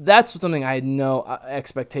 That's something I had no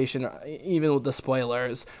expectation, even with the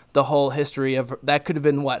spoilers. The whole history of that could have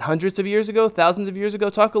been hundreds of years ago, thousands of years ago.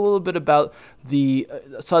 Talk a little bit about the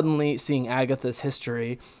suddenly seeing Agatha's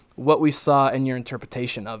history, what we saw, and your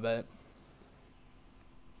interpretation of it.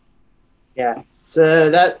 Yeah. So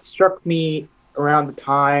that struck me around the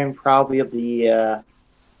time probably of the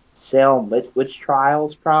Salem witch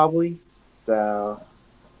trials, probably. So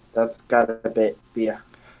that's got to be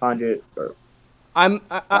 100 or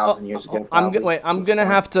 1,000 years ago. I'm gonna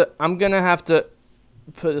have to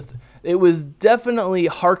put. It was definitely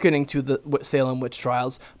hearkening to the Salem witch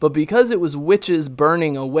trials, but because it was witches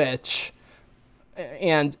burning a witch,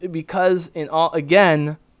 and because in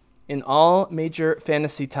all major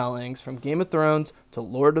fantasy tellings, from Game of Thrones to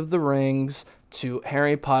Lord of the Rings to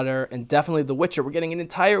Harry Potter and definitely The Witcher, we're getting an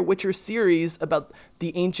entire Witcher series about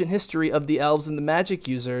the ancient history of the elves and the magic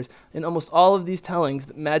users. In almost all of these tellings,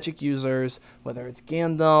 the magic users, whether it's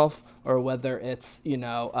Gandalf or whether it's,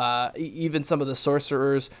 even some of the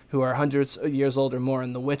sorcerers who are hundreds of years old or more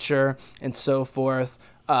in The Witcher and so forth,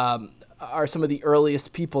 are some of the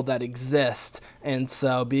earliest people that exist. And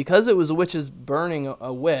so because it was witches burning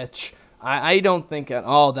a witch, I don't think at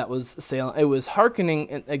all that was Salem. It was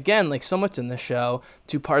hearkening, again, like so much in the show,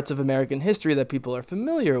 to parts of American history that people are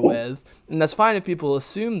familiar with. And that's fine if people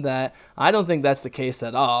assume that. I don't think that's the case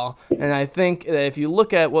at all. And I think that if you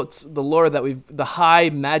look at what's the lore that the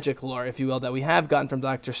high magic lore, if you will, that we have gotten from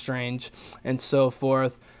Doctor Strange and so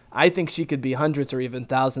forth, I think she could be hundreds or even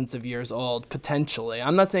thousands of years old, potentially.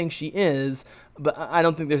 I'm not saying she is, but I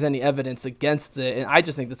don't think there's any evidence against it, and I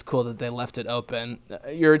just think it's cool that they left it open.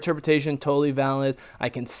 Your interpretation, totally valid. I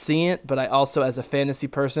can see it, but I also, as a fantasy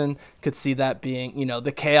person, could see that being,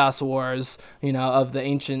 the Chaos Wars, of the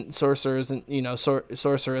ancient sorcerers and,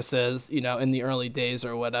 sorceresses, in the early days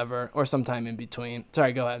or whatever, or sometime in between.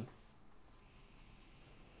 Sorry, go ahead.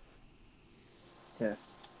 Yeah.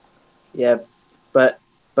 Yeah, but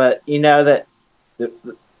that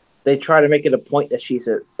they try to make it a point that she's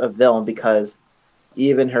a villain because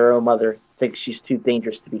even her own mother thinks she's too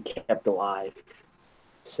dangerous to be kept alive.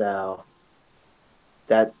 So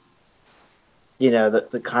that,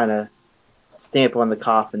 the kind of stamp on the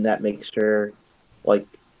coffin that makes her like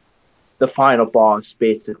the final boss,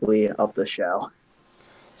 basically, of the show.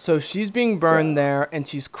 So she's being burned there, and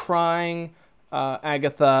she's crying,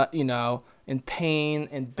 Agatha, in pain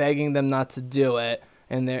and begging them not to do it.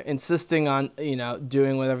 And they're insisting on,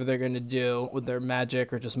 doing whatever they're going to do with their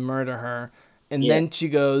magic or just murder her. And then she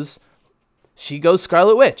goes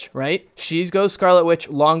Scarlet Witch, right? She goes Scarlet Witch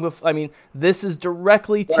long before. I mean, this is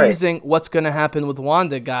directly teasing what's going to happen with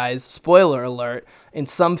Wanda, guys. Spoiler alert. In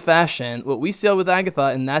some fashion, what we see with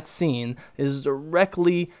Agatha in that scene is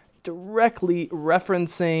directly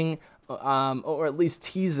referencing or at least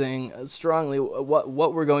teasing strongly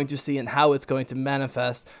what we're going to see and how it's going to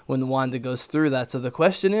manifest when Wanda goes through that. So the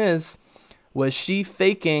question is, was she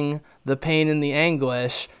faking the pain and the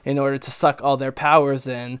anguish in order to suck all their powers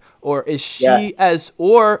in? Or is she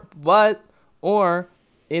or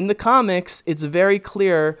in the comics, it's very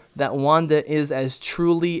clear that Wanda is as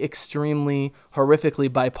truly, extremely, horrifically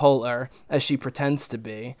bipolar as she pretends to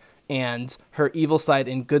be. And her evil side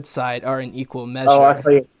and good side are in equal measure. Oh, I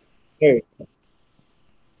thought you...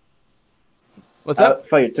 What's up? I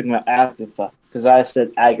thought you were talking about Agatha, because I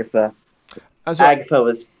said Agatha. Agatha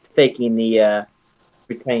was faking the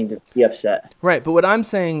pretending to be upset. Right, but what I'm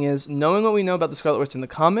saying is, knowing what we know about the Scarlet Witch in the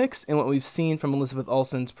comics and what we've seen from Elizabeth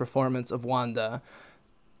Olsen's performance of Wanda,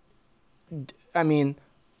 I mean,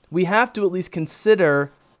 we have to at least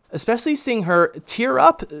consider, especially seeing her tear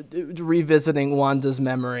up revisiting Wanda's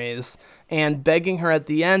memories and begging her at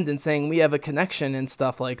the end and saying we have a connection and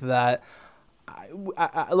stuff like that.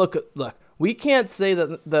 Look, we can't say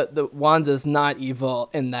that Wanda's not evil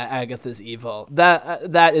and that Agatha's evil.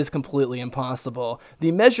 That is completely impossible.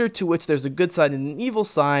 The measure to which there's a good side and an evil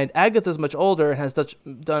side, Agatha's much older and has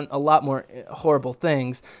done a lot more horrible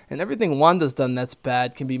things, and everything Wanda's done that's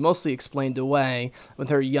bad can be mostly explained away with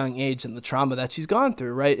her young age and the trauma that she's gone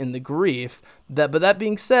through, right, and the grief. But that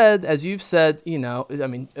being said, as you've said,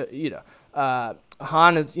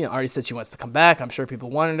 Han has, already said she wants to come back. I'm sure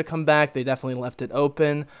people wanted to come back. They definitely left it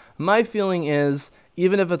open. My feeling is,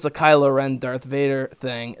 even if it's a Kylo Ren, Darth Vader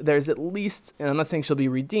thing, there's at least, and I'm not saying she'll be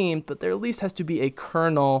redeemed, but there at least has to be a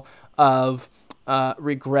kernel of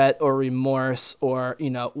regret or remorse or,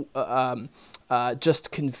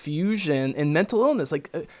 just confusion and mental illness.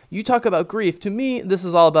 Like, you talk about grief. To me, this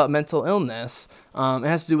is all about mental illness. It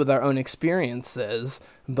has to do with our own experiences.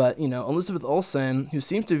 But, Elizabeth Olsen, who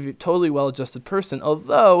seems to be a totally well-adjusted person,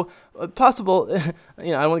 although possible, I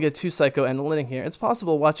don't want to get too psychoanalytic here. It's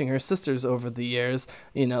possible watching her sisters over the years,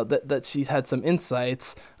 that she's had some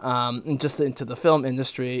insights just into the film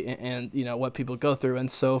industry and what people go through and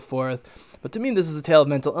so forth. But to me, this is a tale of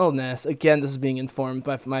mental illness. Again, this is being informed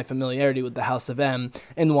by my familiarity with the House of M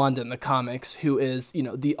and Wanda in the comics, who is,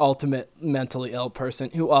 the ultimate mentally ill person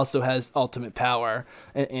who also has ultimate power.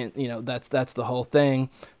 And that's the whole thing.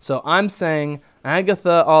 So I'm saying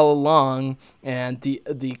Agatha all along, and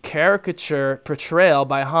the caricature portrayal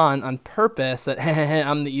by Han on purpose that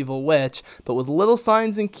I'm the evil witch, but with little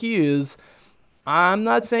signs and cues. I'm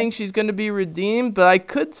not saying she's going to be redeemed, but I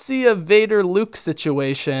could see a Vader-Luke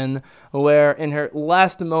situation where in her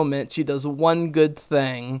last moment she does one good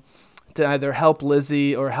thing to either help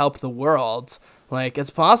Lizzie or help the world. Like, it's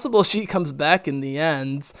possible she comes back in the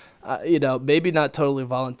end, maybe not totally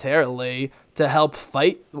voluntarily, to help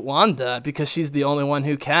fight Wanda because she's the only one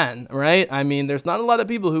who can, right? I mean, there's not a lot of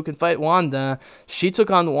people who can fight Wanda. She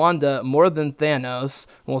took on Wanda more than Thanos.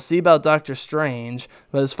 We'll see about Doctor Strange.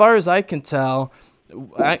 But as far as I can tell,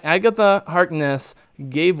 Agatha Harkness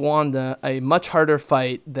gave Wanda a much harder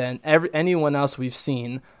fight than anyone else we've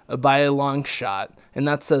seen by a long shot. And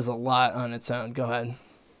that says a lot on its own. Go ahead.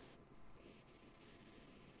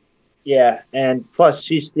 Yeah, and plus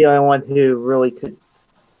she's the only one who really could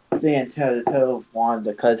stand toe to toe with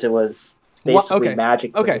Wanda because it was basically Okay.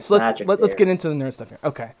 magic. Okay, so let's there. get into the nerd stuff here.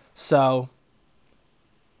 Okay, so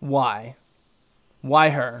why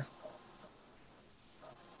her?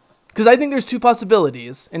 Because I think there's two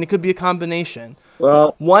possibilities, and it could be a combination.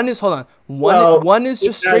 Well, one is hold on. One is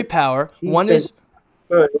just straight power. One is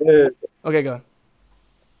okay. Go.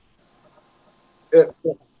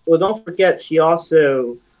 Well, don't forget she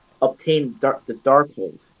also obtained the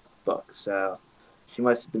Darkhold book, so she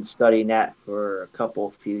must have been studying that for a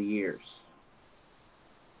few years.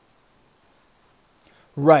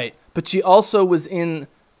 Right, but she also was in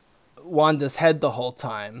Wanda's head the whole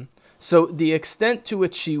time. So the extent to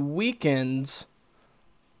which she weakens.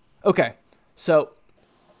 Okay, so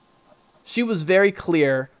she was very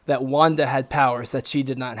clear that Wanda had powers that she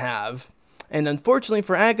did not have. And unfortunately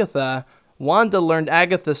for Agatha, Wanda learned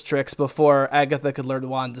Agatha's tricks before Agatha could learn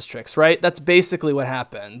Wanda's tricks, right? That's basically what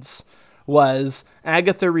happens. Was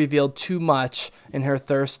Agatha revealed too much in her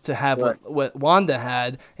thirst to have what Wanda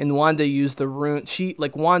had, and Wanda used the rune.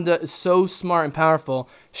 Wanda is so smart and powerful.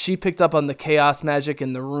 She picked up on the chaos magic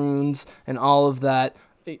and the runes and all of that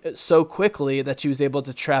so quickly that she was able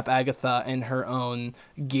to trap Agatha in her own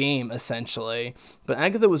game, essentially. But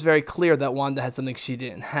Agatha was very clear that Wanda had something she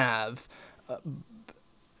didn't have.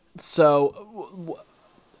 So,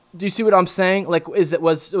 do you see what I'm saying? Like, was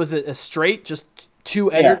it a straight just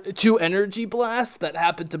two energy blasts that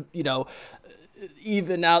happened to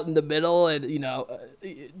even out in the middle, and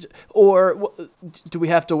or do we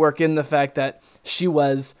have to work in the fact that she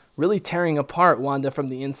was really tearing apart Wanda from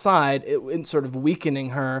the inside, and sort of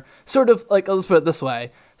weakening her? Sort of like, let's put it this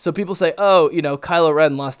way. So people say, oh, Kylo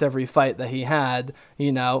Ren lost every fight that he had,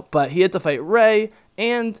 but he had to fight Rey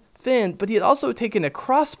and Finn, but he had also taken a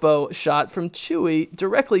crossbow shot from Chewie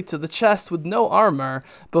directly to the chest with no armor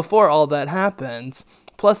before all that happened.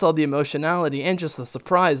 Plus all the emotionality and just the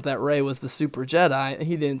surprise that Rey was the super Jedi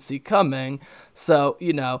he didn't see coming. So,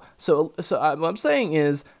 what I'm saying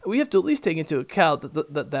is we have to at least take into account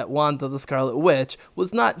that Wanda the Scarlet Witch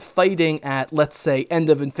was not fighting at, let's say,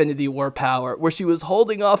 end of Infinity War power, where she was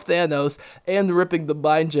holding off Thanos and ripping the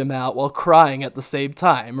mind gem out while crying at the same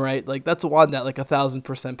time, right? Like, that's Wanda at like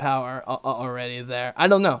 1,000% power already there. I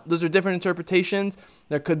don't know. Those are different interpretations.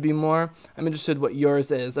 There could be more. I'm interested what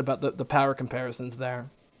yours is about the power comparisons there.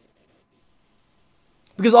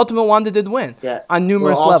 Because Ultimate Wanda did win on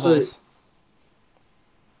numerous levels.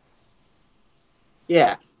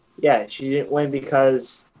 Yeah, she didn't win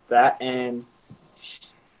because that, and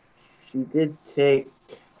she did take,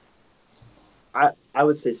 I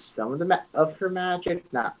would say, some of her magic,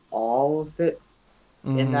 not all of it,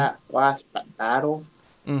 in that last battle.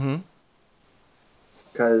 Mm-hmm.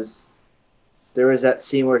 Because there was that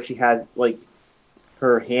scene where she had, like,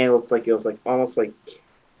 her hand looked like it was, like, almost like,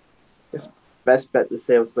 it's best bet to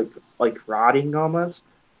say it was, like rotting almost.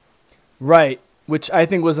 Right, which I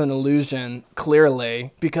think was an illusion,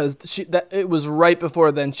 clearly, because it was right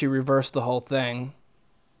before then she reversed the whole thing.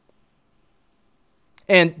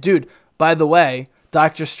 And, dude, by the way,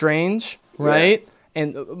 Doctor Strange, right? Yeah.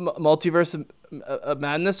 And Multiverse of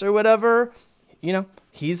Madness or whatever,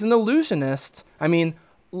 he's an illusionist. I mean,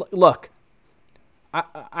 look,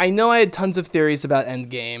 I know I had tons of theories about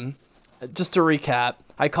Endgame. Just to recap,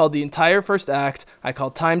 I called the entire first act, I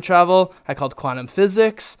called time travel, I called quantum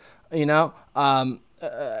physics, but the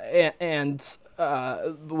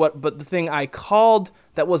thing I called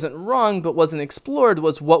that wasn't wrong but wasn't explored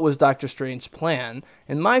was what was Doctor Strange's plan.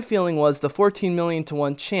 And my feeling was the 14 million to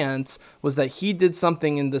 1 chance was that he did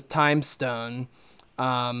something in the time stone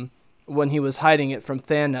when he was hiding it from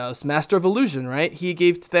Thanos. Master of Illusion, right? He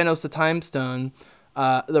gave Thanos the time stone,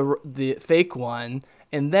 the fake one,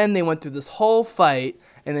 and then they went through this whole fight,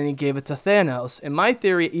 and then he gave it to Thanos. And my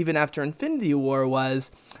theory, even after Infinity War,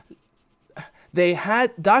 was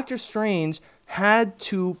Doctor Strange had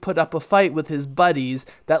to put up a fight with his buddies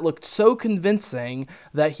that looked so convincing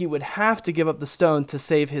that he would have to give up the stone to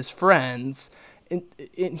save his friends.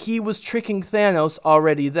 And he was tricking Thanos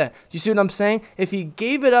already then. Do you see what I'm saying? If he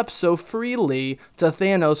gave it up so freely to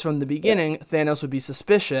Thanos from the beginning, Thanos would be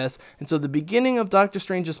suspicious. And so the beginning of Doctor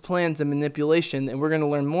Strange's plans and manipulation, and we're going to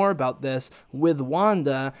learn more about this with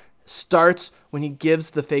Wanda, starts when he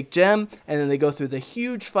gives the fake gem, and then they go through the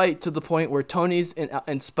huge fight to the point where Tony's and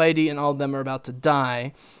Spidey and all of them are about to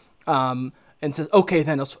die. And says, okay,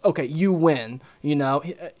 Thanos, okay, you win.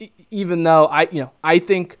 Even though I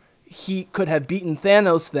think he could have beaten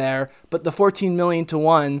Thanos there, but the 14 million to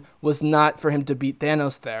 1 was not for him to beat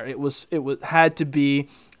Thanos there. It had to be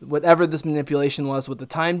whatever this manipulation was with the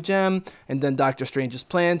time gem, and then Doctor Strange's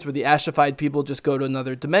plans where the ashified people just go to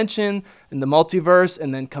another dimension in the multiverse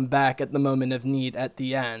and then come back at the moment of need at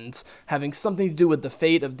the end, having something to do with the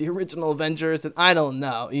fate of the original Avengers. And I don't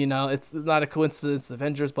know, it's not a coincidence,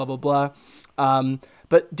 Avengers, blah, blah, blah.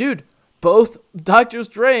 But dude, both Doctor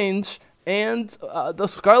Strange and the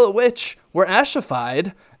Scarlet Witch were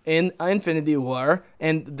ashified in Infinity War,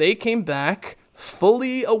 and they came back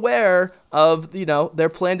fully aware of, their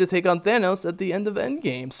plan to take on Thanos at the end of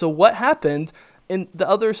Endgame. So what happened in the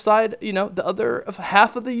other side, the other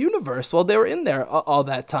half of the universe while they were in there all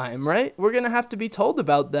that time, right? We're going to have to be told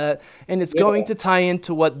about that, and it's going to tie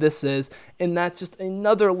into what this is, and that's just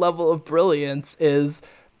another level of brilliance. Is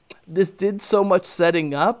this did so much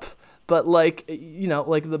setting up, but like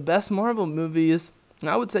the best Marvel movies, and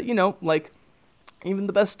I would say, even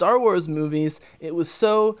the best Star Wars movies, it was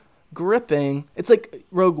so gripping. It's like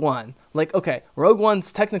Rogue One. Like, okay, Rogue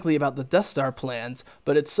One's technically about the Death Star plans,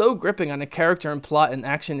 but it's so gripping on a character and plot and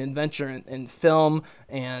action and adventure and film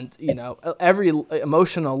and, every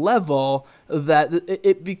emotional level that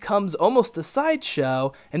it becomes almost a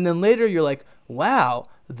sideshow. And then later you're like, wow,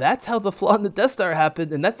 that's how the flaw in the Death Star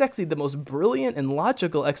happened, and that's actually the most brilliant and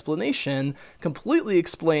logical explanation. Completely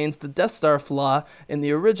explains the Death Star flaw in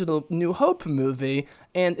the original New Hope movie,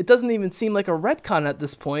 and it doesn't even seem like a retcon at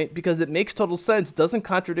this point because it makes total sense, doesn't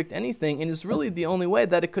contradict anything, and is really the only way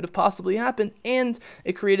that it could have possibly happened, and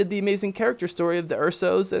it created the amazing character story of the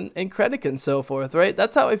Ursos and Krennic and so forth, right?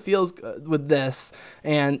 That's how I feel with this,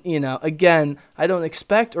 and, again, I don't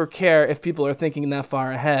expect or care if people are thinking that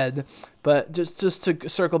far ahead. But just to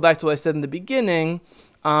circle back to what I said in the beginning,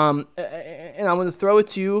 and I'm going to throw it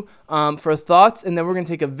to you for thoughts, and then we're going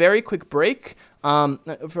to take a very quick break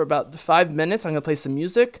for about 5 minutes. I'm going to play some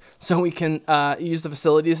music so we can use the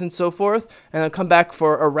facilities and so forth, and I'll come back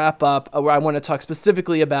for a wrap-up where I want to talk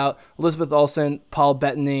specifically about Elizabeth Olsen, Paul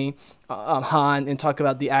Bettany, Han, and talk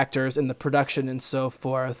about the actors and the production and so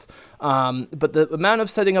forth. But the amount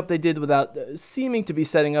of setting up they did without seeming to be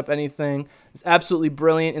setting up anything is absolutely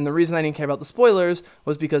brilliant. And the reason I didn't care about the spoilers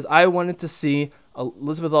was because I wanted to see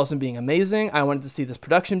Elizabeth Olsen being amazing. I wanted to see this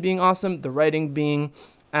production being awesome, the writing being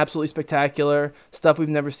absolutely spectacular, stuff we've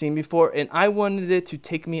never seen before, and I wanted it to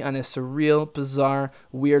take me on a surreal, bizarre,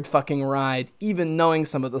 weird fucking ride, even knowing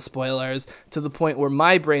some of the spoilers, to the point where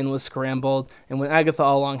my brain was scrambled, and when Agatha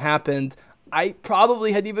All Along happened, I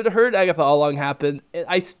probably had even heard Agatha All Along happened.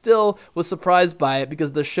 I still was surprised by it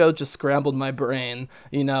because the show just scrambled my brain,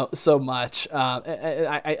 so much.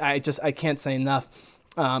 I can't say enough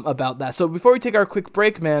about that. So before we take our quick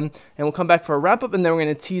break, man, and we'll come back for a wrap up, and then we're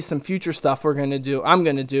going to tease some future stuff I'm going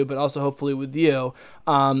to do, but also hopefully with you.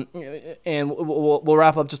 And we'll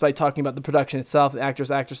wrap up just by talking about the production itself, the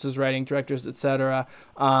actors, actresses, writing, directors, etc.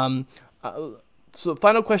 So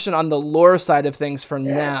final question on the lore side of things for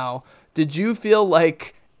now. Did you feel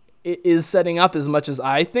like it is setting up as much as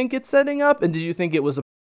I think it's setting up? And did you think it was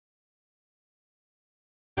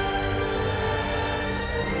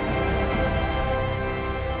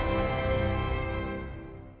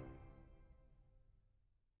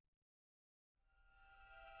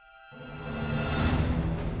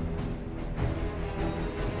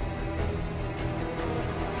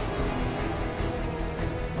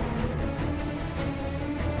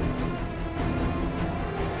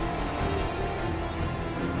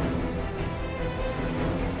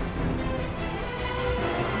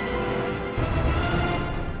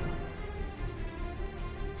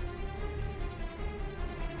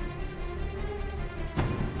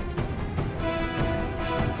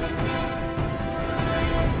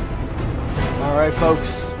Alright,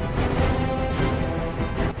 folks,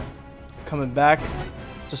 coming back,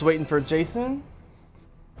 just waiting for Jason.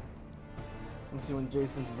 Let's see when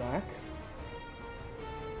Jason's back.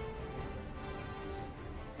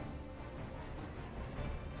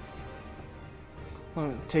 I'm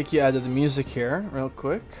going to take you out of the music here real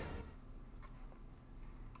quick.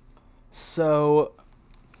 So,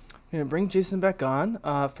 I'm going to bring Jason back on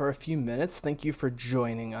for a few minutes. Thank you for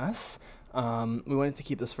joining us. We wanted to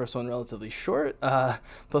keep this first one relatively short,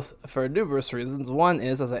 both for numerous reasons. One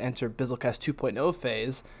is, as I enter Bizzlecast 2.0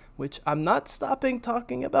 phase, which I'm not stopping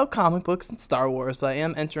talking about comic books and Star Wars, but I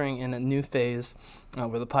am entering in a new phase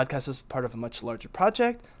where the podcast is part of a much larger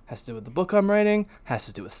project, has to do with the book I'm writing, has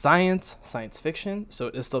to do with science fiction, so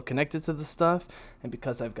it is still connected to the stuff. And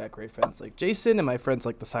because I've got great friends like Jason and my friends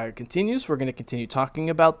like The Saga Continues, we're going to continue talking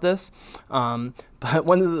about this. But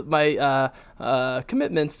one of my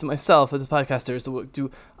commitments to myself as a podcaster is to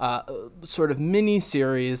do sort of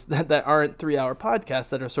mini-series that aren't 3-hour podcasts,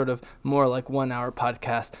 that are sort of more like 1-hour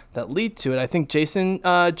podcasts that lead to it. I think Jason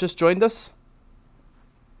just joined us.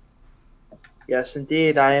 Yes,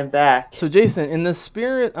 indeed, I am back. So, Jason, in the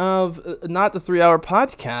spirit of not the 3-hour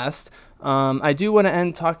podcast, I do want to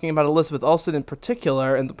end talking about Elizabeth Olsen in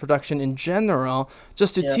particular and the production in general.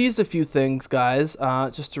 Just to tease a few things, guys,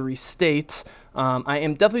 just to restate, I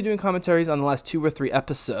am definitely doing commentaries on the last 2 or 3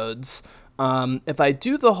 episodes. If I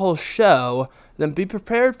do the whole show, then be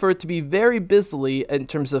prepared for it to be very busily in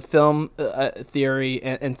terms of film theory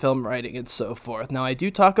and film writing and so forth. Now, I do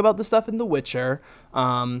talk about the stuff in The Witcher,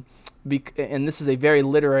 and this is a very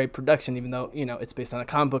literary production, even though, it's based on a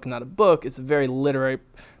comic book, not a book. It's a very literary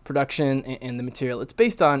production, and the material it's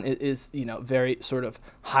based on is very sort of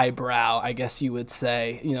highbrow, I guess you would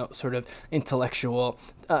say, sort of intellectual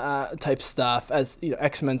type stuff. As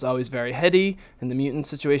X-Men's always very heady in the mutant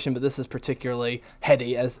situation, but this is particularly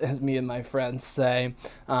heady, as me and my friends say.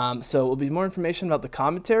 So will be more information about the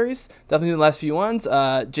commentaries, definitely the last few ones.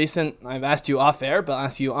 Jason, I've asked you off air, but I'll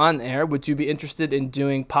ask you on air. Would you be interested in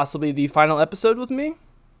doing possibly the final episode with me?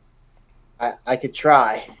 I could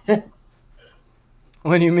try.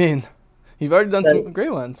 What do you mean? You've already done some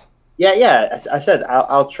great ones. Yeah. I said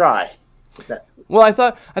I'll try. Well, I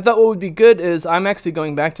thought what would be good is I'm actually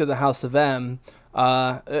going back to the House of M,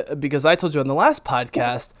 because I told you on the last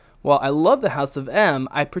podcast, while I love the House of M,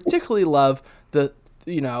 I particularly love the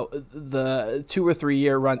 2 or 3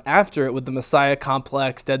 year run after it with the Messiah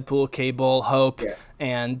Complex, Deadpool, Cable, Hope,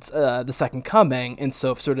 and the Second Coming, and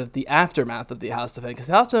so sort of the aftermath of the House of M, because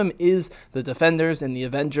the House of M is the Defenders and the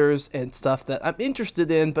Avengers and stuff that I'm interested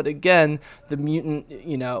in, but again, the mutant,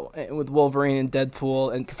 with Wolverine and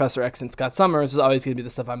Deadpool and Professor X and Scott Summers is always going to be the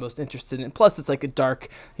stuff I'm most interested in. Plus, it's like a dark,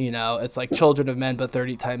 it's like Children of Men, but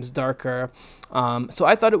 30 times darker. So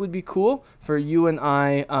I thought it would be cool for you and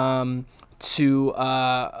I to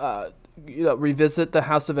revisit the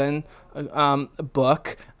House of N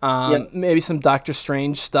book, maybe some Doctor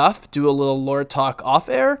Strange stuff, do a little lore talk off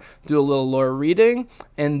air, do a little lore reading,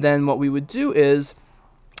 and then what we would do is,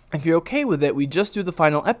 if you're okay with it, we just do the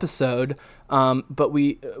final episode, but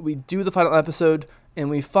we do the final episode and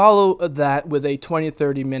we follow that with a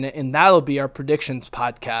 20-30 minute, and that'll be our predictions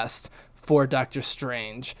podcast for Doctor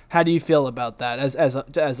Strange. How do you feel about that as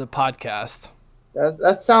a podcast?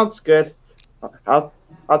 That sounds good. I'll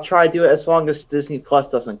try to do it as long as Disney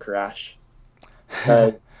Plus doesn't crash.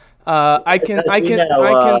 I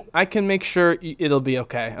can make sure it'll be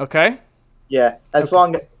okay. Okay. Yeah, as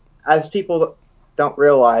long as people don't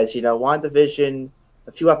realize, WandaVision,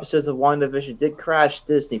 a few episodes of WandaVision did crash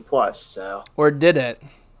Disney Plus. So. Or did it?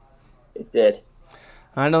 It did.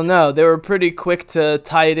 I don't know. They were pretty quick to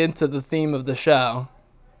tie it into the theme of the show.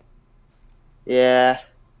 Yeah.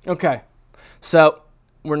 Okay. So.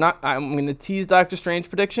 I'm going to tease Doctor Strange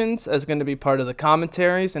predictions as going to be part of the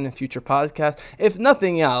commentaries and a future podcast. If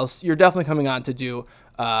nothing else, you're definitely coming on to do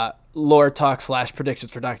lore talk /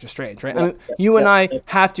 predictions for Doctor Strange, right? I mean, you and I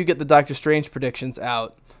have to get the Doctor Strange predictions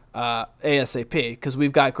out ASAP, because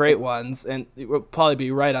we've got great ones, and we'll probably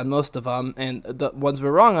be right on most of them, and the ones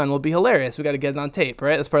we're wrong on will be hilarious. We got to get it on tape,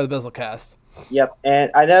 right? That's part of the Bizzlecast. Yep,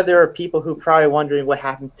 and I know there are people who are probably wondering what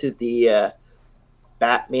happened to the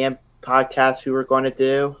Batman podcast we were going to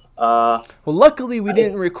do. Well, luckily we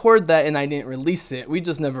didn't record that, and I didn't release it. We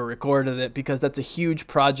just never recorded it because that's a huge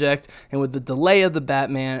project, and with the delay of the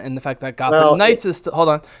Batman and the fact that Gotham Knights is still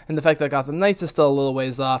and the fact that Gotham Knights is still a little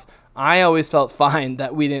ways off, I always felt fine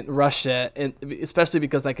that we didn't rush it, and especially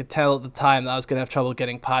because I could tell at the time that I was going to have trouble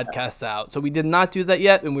getting podcasts out. So we did not do that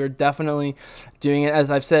yet, and we're definitely doing it. As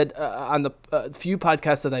I've said on the few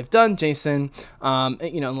podcasts that I've done, Jason,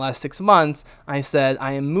 in the last 6 months, I said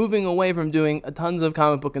I am moving away from doing tons of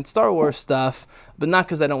comic book and Star Wars stuff, but not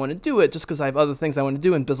because I don't want to do it, just because I have other things I want to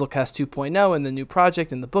do in Bizzlecast 2.0 and the new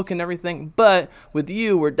project and the book and everything. But with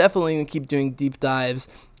you, we're definitely going to keep doing deep dives.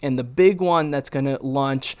 And the big one that's going to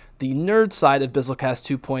launch the nerd side of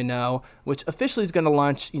Bizzlecast 2.0, which officially is going to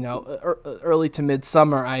launch, early to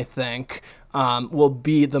midsummer, I think, will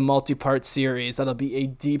be the multi-part series. That'll be a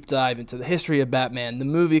deep dive into the history of Batman, the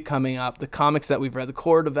movie coming up, the comics that we've read, the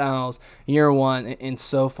Court of Owls, Year One, and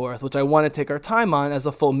so forth, which I want to take our time on as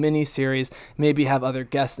a full mini-series, maybe have other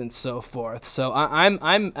guests and so forth. So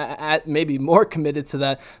I'm at maybe more committed to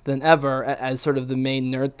that than ever as sort of the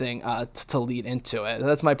main nerd thing to lead into it.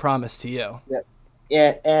 That's my promise to you.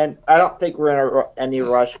 Yeah, and I don't think we're in any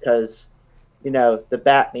rush because the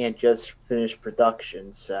Batman just finished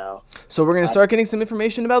production, so we're going to start getting some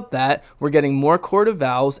information about that. We're getting more Court of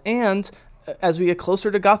Owls, and as we get closer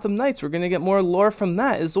to Gotham Knights, we're going to get more lore from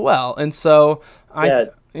that as well. And so,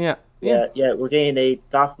 we're getting a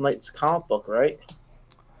Gotham Knights comic book, right?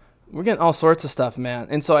 We're getting all sorts of stuff, man.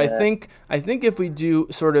 And so I think if we do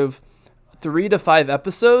sort of 3 to 5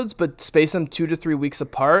 episodes, but space them 2 to 3 weeks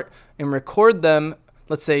apart and record them,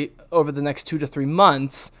 let's say, over the next 2 to 3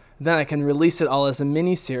 months. Then I can release it all as a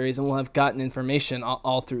mini series, and we'll have gotten information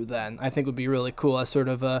all through then. I think would be really cool as sort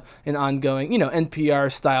of an ongoing,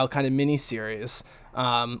 NPR style kind of mini series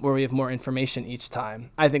where we have more information each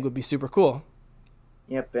time. I think would be super cool.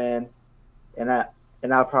 Yep, and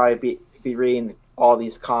I'll probably be reading all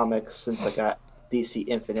these comics since I got DC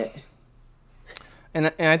Infinite.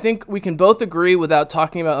 And I think we can both agree, without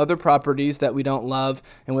talking about other properties that we don't love,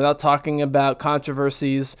 and without talking about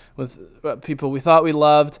controversies with people we thought we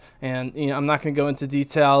loved. And I'm not going to go into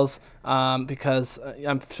details because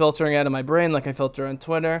I'm filtering out of my brain like I filter on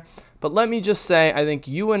Twitter. But let me just say, I think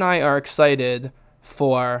you and I are excited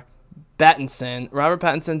for Robert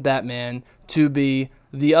Pattinson Batman, to be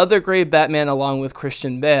the other great Batman along with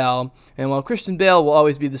Christian Bale. And while Christian Bale will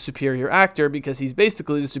always be the superior actor because he's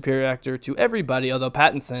basically the superior actor to everybody, although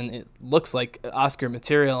Pattinson, it looks like Oscar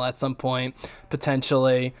material at some point,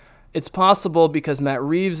 potentially, it's possible because Matt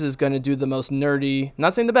Reeves is going to do the most nerdy,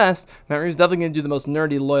 not saying the best, Matt Reeves is definitely going to do the most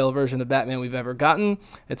nerdy, loyal version of Batman we've ever gotten.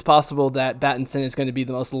 It's possible that Pattinson is going to be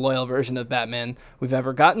the most loyal version of Batman we've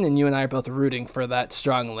ever gotten, and you and I are both rooting for that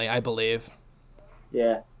strongly, I believe.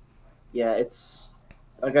 Yeah, it's...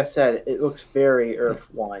 Like I said, it looks very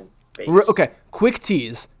Earth 1 based. Okay, quick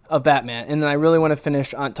tease of Batman, and then I really want to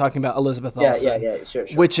finish on talking about Elizabeth Olsen. Yeah, sure.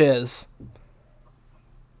 Which is,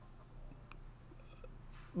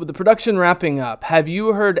 with the production wrapping up, have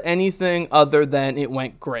you heard anything other than it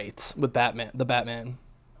went great with the Batman?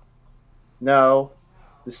 No.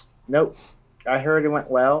 Nope. I heard it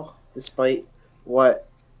went well, despite what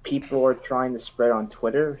people are trying to spread on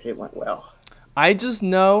Twitter. It went well. I just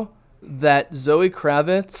know that Zoe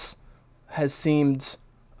Kravitz has seemed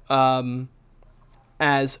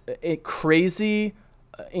as crazy,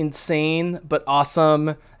 insane, but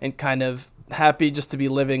awesome and kind of happy just to be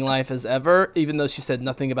living life as ever, even though she said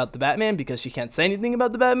nothing about the Batman because she can't say anything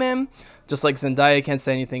about the Batman, just like Zendaya can't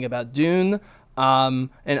say anything about Dune. And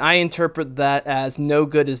I interpret that as no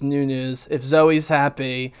good is new news. If Zoe's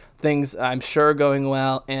happy, things I'm sure are going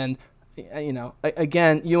well. And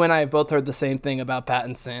again, you and I have both heard the same thing about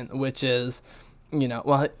Pattinson, which is,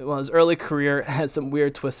 while his early career had some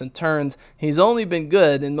weird twists and turns, he's only been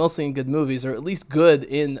good, and mostly in good movies, or at least good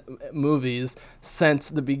in movies, since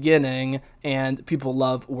the beginning, and people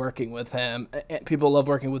love working with him. People love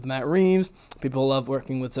working with Matt Reeves. People love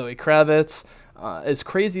working with Zoe Kravitz. As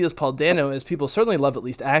crazy as Paul Dano is, people certainly love at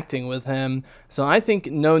least acting with him. So I think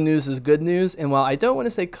no news is good news. And while I don't want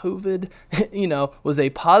to say COVID, was a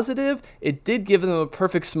positive, it did give them a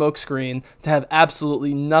perfect smokescreen to have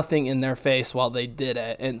absolutely nothing in their face while they did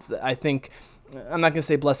it. And I think, I'm not going to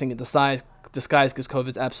say blessing in disguise because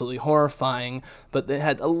COVID's absolutely horrifying, but it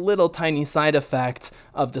had a little tiny side effect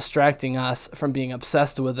of distracting us from being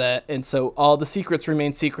obsessed with it. And so all the secrets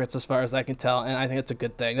remain secrets as far as I can tell, and I think it's a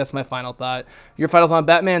good thing. That's my final thought. Your final thought on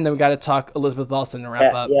Batman, then we got to talk Elizabeth Olsen and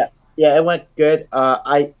wrap up. Yeah, it went good.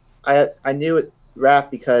 I knew it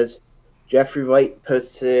wrapped because Jeffrey Wright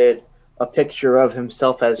posted a picture of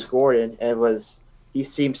himself as Gordon, and he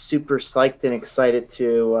seemed super psyched and excited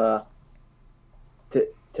to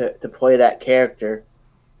play that character.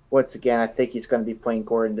 Once again, I think he's going to be playing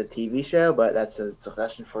Gordon in the TV show, but that's a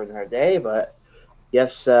discussion for another day. But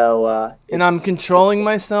yes, so... and I'm controlling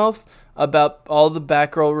myself about all the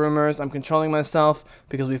Batgirl rumors. I'm controlling myself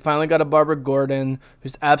because we finally got a Barbara Gordon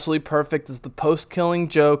who's absolutely perfect as the post-killing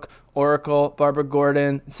joke Oracle, Barbara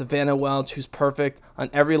Gordon, and Savannah Welch, who's perfect on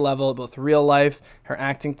every level, both real life, her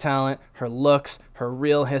acting talent, her looks, her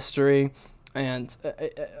real history. And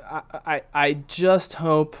I just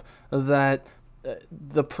hope that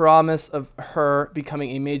the promise of her becoming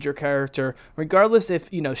a major character, regardless if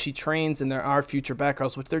she trains and there are future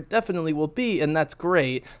Batgirls, which there definitely will be, and that's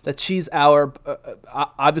great, that she's our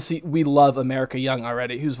obviously we love America Young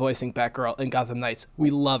already, who's voicing Batgirl in Gotham Knights. We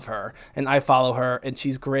love her, and I follow her, and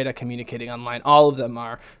she's great at communicating online. All of them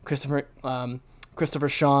are. Christopher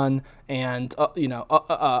Sean and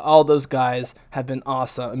all those guys have been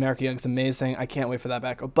awesome. America Young's amazing. I can't wait for that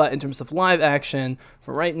Batgirl. But in terms of live action,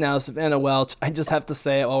 for right now, Savannah Welch, I just have to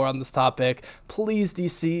say it while we're on this topic, please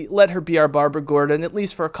DC, let her be our Barbara Gordon, at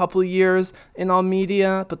least for a couple of years in all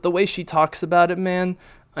media. But the way she talks about it, man,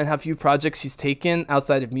 and how few projects she's taken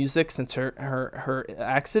outside of music since her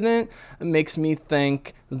accident, makes me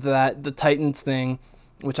think that the Titans thing,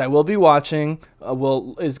 which I will be watching,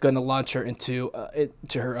 is going to launch her into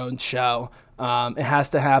her own show. It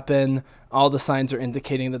has to happen. All the signs are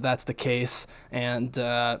indicating that that's the case, and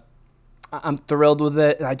I'm thrilled with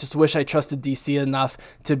it. And I just wish I trusted DC enough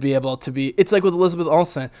to be able to be. It's like with Elizabeth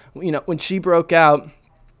Olsen. When she broke out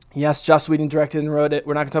Yes, Joss Whedon directed and wrote it.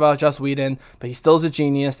 We're not going to talk about Joss Whedon, but he still is a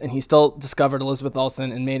genius, and he still discovered Elizabeth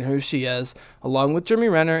Olsen and made her who she is, along with Jeremy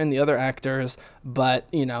Renner and the other actors. But,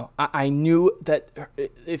 I knew that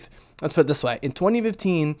if, let's put it this way, in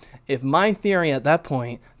 2015, if my theory at that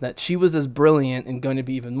point that she was as brilliant and going to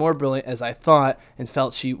be even more brilliant as I thought and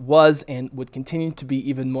felt she was and would continue to be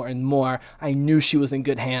even more and more, I knew she was in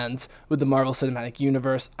good hands with the Marvel Cinematic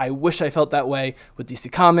Universe. I wish I felt that way with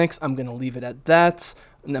DC Comics. I'm going to leave it at that.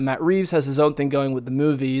 Matt Reeves has his own thing going with the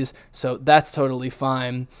movies, so that's totally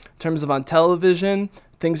fine. In terms of on television,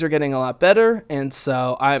 things are getting a lot better, and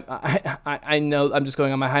so I know I'm just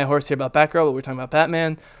going on my high horse here about Batgirl, but we're talking about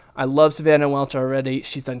Batman. I love Savannah Welch already.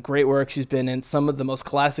 She's done great work. She's been in some of the most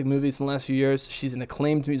classic movies in the last few years. She's an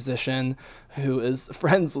acclaimed musician who is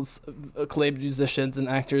friends with acclaimed musicians and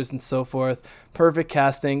actors and so forth. Perfect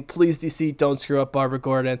casting. Please, DC, don't screw up Barbara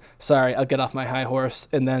Gordon. Sorry, I'll get off my high horse.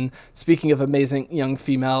 And then, speaking of amazing young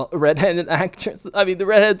female redheaded actors, I mean, the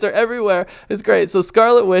redheads are everywhere. It's great. So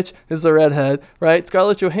Scarlet Witch is a redhead, right?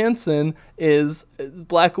 Scarlett Johansson is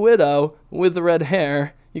Black Widow with the red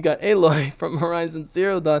hair. You got Aloy from Horizon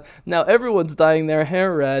Zero Dawn. Now everyone's dyeing their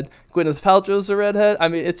hair red. Gwyneth Paltrow's a redhead. I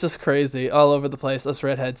mean, it's just crazy all over the place. Us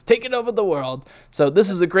redheads taking over the world. So this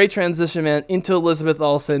is a great transition, man, into Elizabeth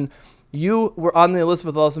Olsen. You were on the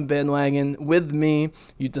Elizabeth Olsen bandwagon with me.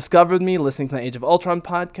 You discovered me listening to my Age of Ultron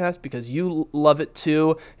podcast because you love it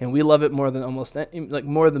too, and we love it more than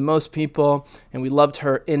more than most people, and we loved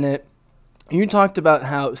her in it. You talked about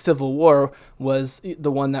how Civil War was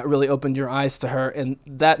the one that really opened your eyes to her, and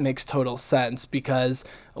that makes total sense because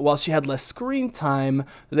while she had less screen time,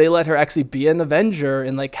 they let her actually be an Avenger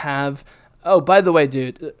and have... Oh, by the way,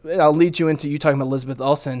 dude, I'll lead you into you talking about Elizabeth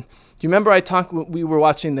Olsen. Do you remember we were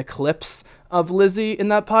watching the clips of Lizzie in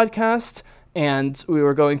that podcast? And we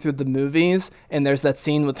were going through the movies, and there's that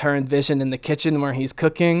scene with her and Vision in the kitchen where he's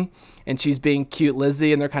cooking, and she's being cute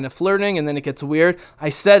Lizzie, and they're kind of flirting, and then it gets weird. I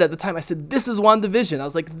said at the time, this is WandaVision. I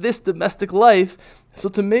was like, this domestic life. So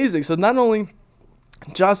it's amazing. So not only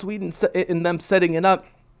Joss Whedon and them setting it up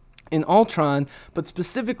in Ultron, but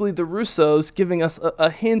specifically the Russos giving us a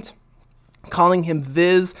hint, calling him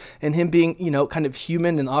Viz, and him being, kind of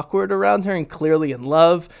human and awkward around her and clearly in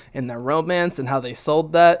love, and their romance and how they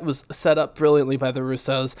sold that was set up brilliantly by the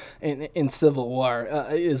Russos in Civil War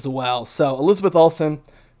as well. So Elizabeth Olsen,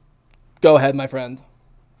 go ahead, my friend.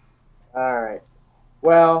 All right.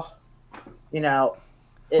 Well, Wait,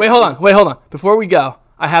 hold on. Before we go,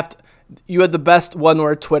 you had the best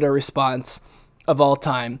one-word Twitter response of all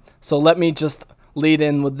time. So let me just lead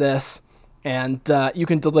in with this. And you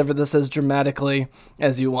can deliver this as dramatically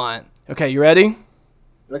as you want. Okay, you ready?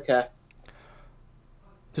 Okay.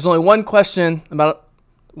 There's only one question about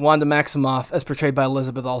Wanda Maximoff as portrayed by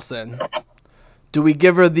Elizabeth Olsen. Do we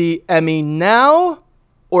give her the Emmy now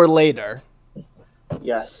or later?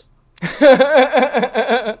 Yes.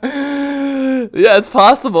 Yeah, it's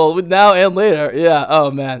possible. Now and later. Yeah, oh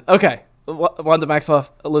man. Okay. Wanda Maximoff,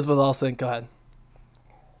 Elizabeth Olsen, go ahead.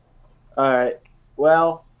 All right.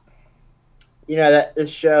 Well... that this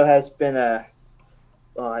show has been I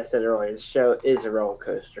said earlier, this show is a roller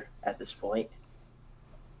coaster at this point.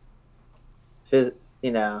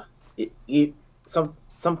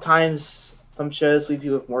 Sometimes some shows leave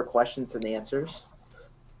you with more questions than answers.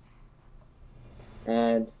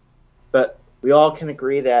 But we all can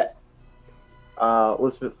agree that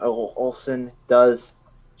Elizabeth Olsen does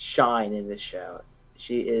shine in this show.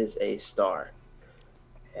 She is a star.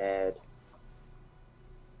 And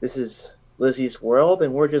this is Lizzie's world,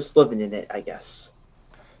 and we're just living in it, I guess.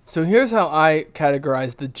 So here's how I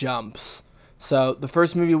categorize the jumps. So the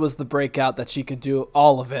first movie was the breakout that she could do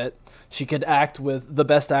all of it. She could act with the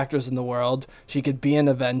best actors in the world. She could be an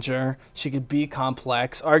Avenger. She could be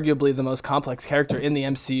complex, arguably the most complex character in the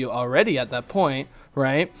MCU already at that point,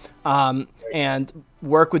 right? And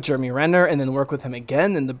work with Jeremy Renner and then work with him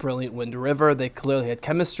again in the brilliant Wind River. They clearly had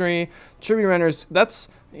chemistry. Jeremy Renner's, that's...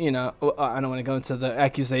 I don't want to go into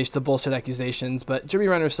the bullshit accusations, but Jeremy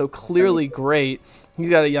Renner is so clearly great. He's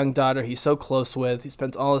got a young daughter he's so close with. He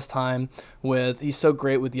spends all his time with. He's so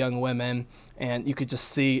great with young women. And you could just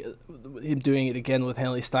see him doing it again with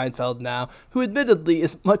Haley Steinfeld now, who admittedly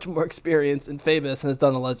is much more experienced and famous and has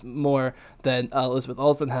done a lot more than Elizabeth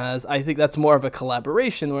Olsen has. I think that's more of a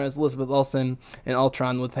collaboration, whereas Elizabeth Olsen and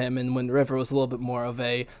Ultron with him and Wind River was a little bit more of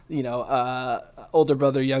a, older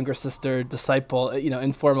brother, younger sister, disciple,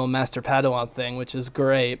 informal master Padawan thing, which is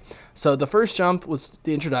great. So the first jump was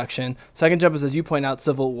the introduction. Second jump is, as you point out,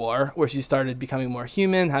 Civil War, where she started becoming more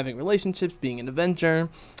human, having relationships, being an Avenger,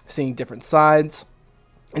 seeing different sides.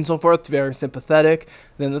 and so forth, very sympathetic.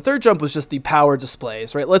 Then the third jump was just the power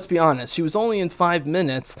displays, right? Let's be honest. She was only in 5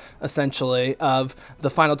 minutes, essentially, of the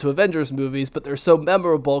final 2 Avengers movies, but they're so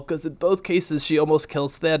memorable because in both cases she almost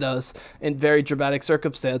kills Thanos in very dramatic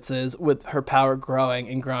circumstances with her power growing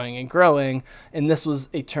and growing and growing. And this was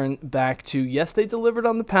a turn back to, yes, they delivered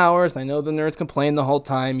on the powers. I know the nerds complained the whole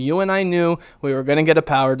time. You and I knew we were going to get a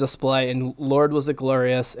power display, and Lord was it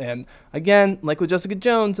glorious. And again, like with Jessica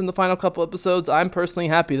Jones in the final couple episodes, I'm personally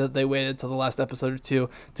happy that they waited till the last episode or 2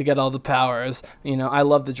 to get all the powers. You know, I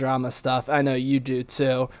love the drama stuff. I know you do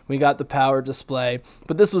too. We got the power display,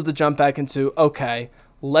 but this was the jump back into, okay,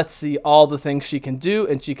 let's see all the things she can do,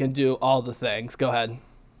 and she can do all the things. Go ahead.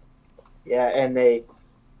 Yeah, and they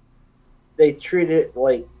treat it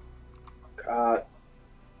like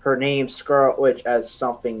her name Scarlet Witch as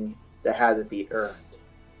something that had to be earned,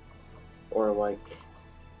 or like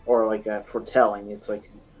a foretelling. It's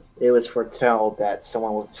like it was foretold that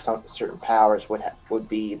someone with some certain powers would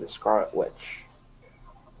be the Scarlet Witch,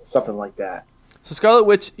 something like that. So Scarlet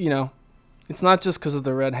Witch, you know, it's not just because of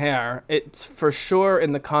the red hair. It's for sure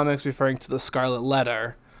in the comics referring to the Scarlet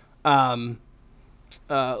Letter,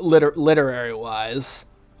 literary wise.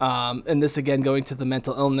 And this again going to the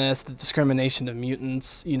mental illness, the discrimination of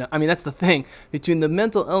mutants. You know, I mean that's the thing between the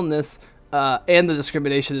mental illness and the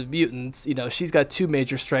discrimination of mutants. You know, she's got 2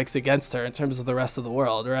 major strikes against her in terms of the rest of the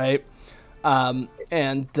world, right? So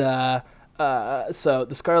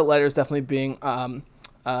the Scarlet Letter is definitely being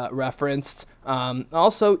referenced.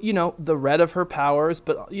 Also, you know, the red of her powers,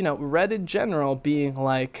 but you know, red in general being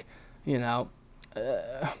like, you know,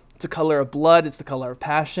 it's a color of blood, it's the color of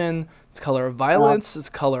passion, it's the color of violence, it's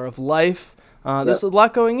the color of life. There's a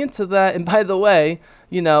lot going into that. And by the way,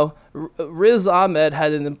 you know, Riz Ahmed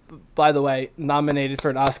by the way, nominated for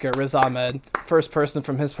an Oscar. Riz Ahmed, first person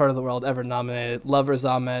from his part of the world ever nominated. Love Riz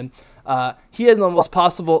Ahmed. He had the most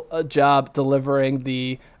possible job delivering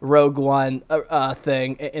the Rogue One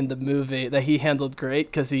thing in the movie that he handled great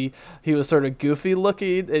because he was sort of goofy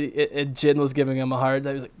looking, and Jin was giving him a hard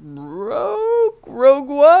time. He was like, Rogue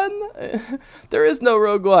One? There is no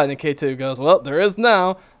Rogue One. And K2 goes, well, there is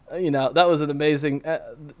now. You know, that was an amazing...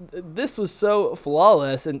 this was so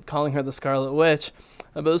flawless in calling her the Scarlet Witch.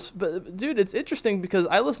 But dude, it's interesting because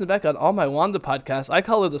I listen back on all my Wanda podcasts. I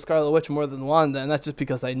call her the Scarlet Witch more than Wanda, and that's just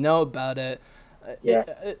because I know about it. Yeah.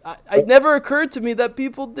 It never occurred to me that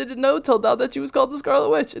people didn't know till now that she was called the Scarlet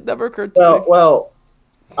Witch. It never occurred to me. Well,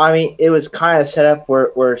 I mean, it was kind of set up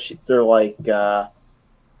where they're like,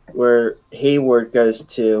 where Hayward goes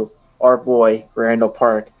to our boy Randall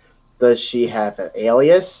Park. Does she have an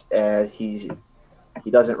alias? And he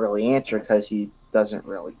doesn't really answer because he doesn't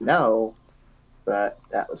really know. But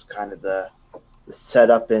that was kind of the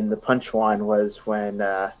setup in the punchline was when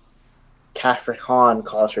Catherine Hahn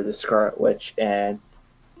calls her the Scarlet Witch, and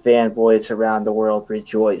fanboys around the world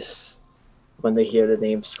rejoice when they hear the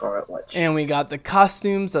name Scarlet Witch. And we got the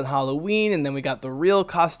costumes at Halloween, and then we got the real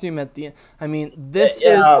costume at the end. I mean, this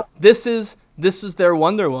is their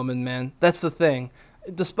Wonder Woman, man. That's the thing.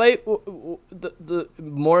 Despite the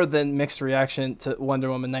more than mixed reaction to Wonder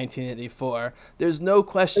Woman 1984, there's no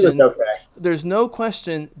question. There's no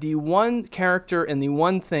question. The one character and the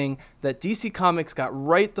one thing that DC Comics got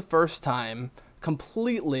right the first time,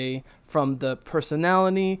 completely, from the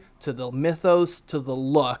personality to the mythos to the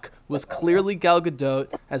look, was clearly Gal Gadot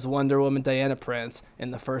as Wonder Woman Diana Prince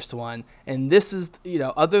in the first one. And this is, you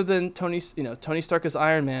know, other than Tony Stark as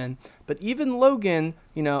Iron Man, but even Logan,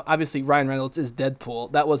 you know, obviously Ryan Reynolds is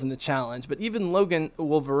Deadpool. That wasn't a challenge. But even Logan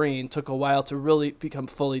Wolverine took a while to really become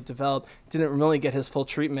fully developed. Didn't really get his full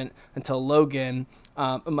treatment until Logan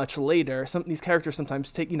much later. These characters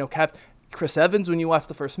sometimes take, you know, Chris Evans, when you watch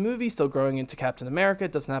the first movie, still growing into Captain America.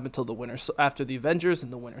 It doesn't happen until after the Avengers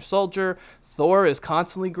and the Winter Soldier. Thor is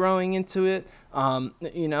constantly growing into it,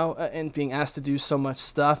 you know, and being asked to do so much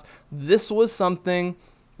stuff. This was something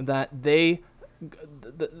that they,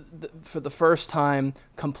 for the first time,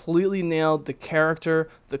 completely nailed the character,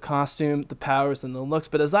 the costume, the powers, and the looks.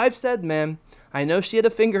 But as I've said, man, I know she had a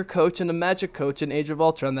finger coach and a magic coach in Age of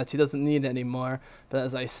Ultron that she doesn't need anymore. But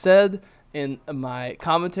as I said in my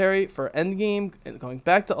commentary for Endgame and going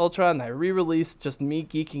back to Ultron, I re-released just me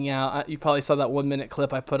geeking out. You probably saw that 1-minute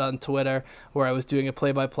clip I put on Twitter where I was doing a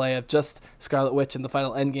play-by-play of just Scarlet Witch in the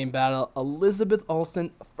final Endgame battle. Elizabeth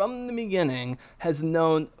Olsen, from the beginning, has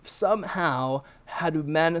known somehow how to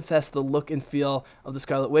manifest the look and feel of the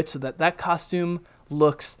Scarlet Witch so that costume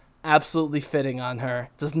looks absolutely fitting on her.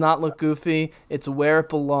 Does not look goofy. It's where it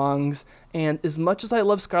belongs. And as much as I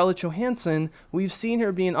love Scarlett Johansson, we've seen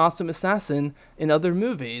her be an awesome assassin in other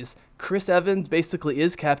movies. Chris Evans basically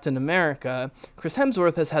is Captain America. Chris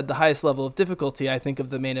Hemsworth has had the highest level of difficulty, I think, of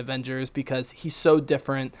the main Avengers because he's so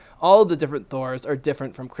different. All of the different Thors are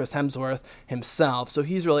different from Chris Hemsworth himself, so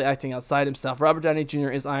he's really acting outside himself. Robert Downey Jr.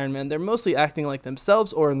 is Iron Man. They're mostly acting like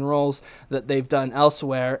themselves or in roles that they've done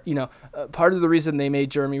elsewhere. Part of the reason they made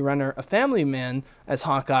Jeremy Renner a family man as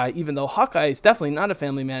Hawkeye, even though Hawkeye is definitely not a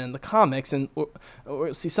family man in the comics, and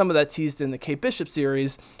we'll see some of that teased in the Kate Bishop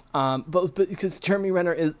series, but because Jeremy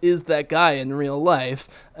Renner is that guy in real life,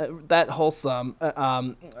 that wholesome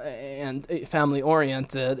and family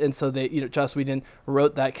oriented, and so they, Joss Whedon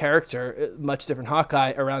wrote that character, much different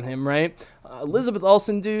Hawkeye around him, right? Elizabeth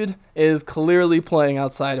Olsen, dude, is clearly playing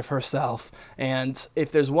outside of herself, and if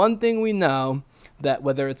there's one thing we know, that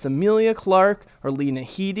whether it's Emilia Clarke or Lena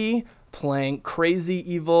Headey playing crazy,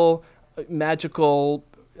 evil, magical,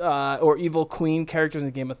 or evil queen characters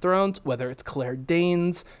in Game of Thrones, whether it's Claire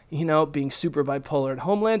Danes, being super bipolar at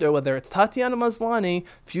Homeland, or whether it's Tatiana Maslany,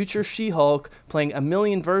 future She-Hulk, playing a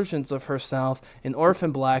million versions of herself in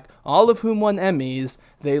Orphan Black, all of whom won Emmys,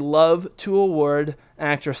 they love to award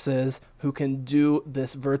actresses who can do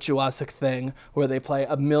this virtuosic thing where they play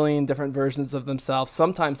a million different versions of themselves,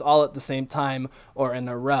 sometimes all at the same time or in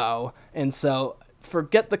a row. And so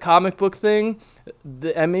forget the comic book thing.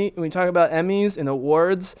 The Emmy, when we talk about Emmys and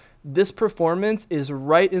awards, this performance is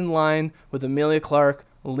right in line with Emilia Clarke,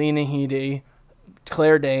 Lena Headey,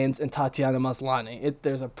 Claire Danes, and Tatiana Maslany.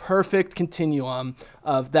 There's a perfect continuum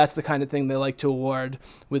of that's the kind of thing they like to award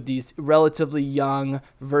with these relatively young,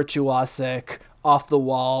 virtuosic, off the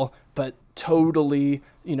wall, but totally,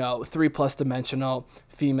 3+ dimensional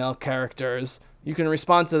female characters. You can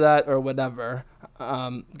respond to that or whatever.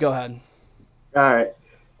 Go ahead. All right.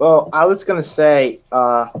 Well, I was gonna say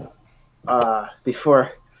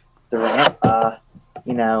before the rant,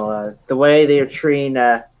 the way they are treating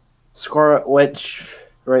Scarlet Witch,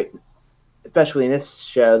 right? Especially in this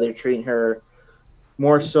show, they're treating her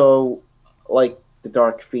more so like the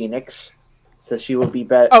Dark Phoenix, so she will be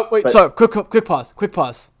better. Oh wait, sorry. Quick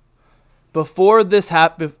pause. Before this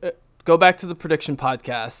happened, go back to the prediction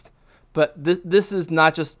podcast. But this is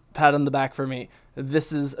not just pat on the back for me.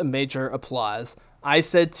 This is a major applause. I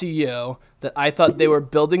said to you that I thought they were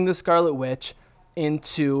building the Scarlet Witch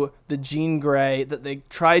into the Jean Grey that they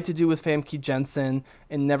tried to do with Famke Janssen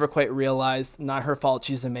and never quite realized. Not her fault,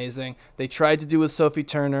 she's amazing. They tried to do with Sophie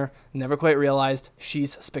Turner, never quite realized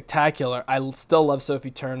she's spectacular. I still love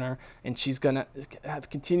Sophie Turner, and she's going to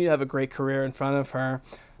continue to have a great career in front of her.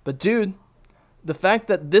 But dude, the fact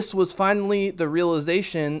that this was finally the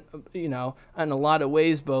realization, in a lot of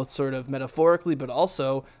ways, both sort of metaphorically, but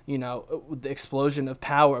also, with the explosion of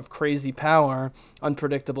power, of crazy power,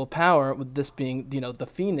 unpredictable power, with this being, the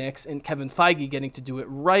Phoenix and Kevin Feige getting to do it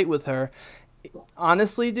right with her.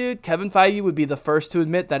 Honestly, dude, Kevin Feige would be the first to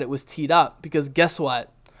admit that it was teed up, because guess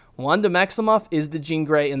what? Wanda Maximoff is the Jean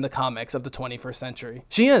Grey in the comics of the 21st century.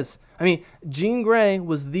 She is. I mean, Jean Grey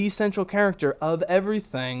was the central character of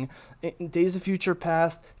everything in Days of Future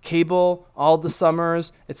Past, Cable, All the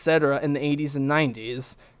Summers, etc. in the 80s and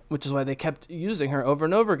 90s, which is why they kept using her over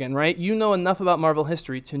and over again, right? You know enough about Marvel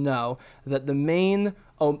history to know that the main,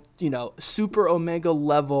 super Omega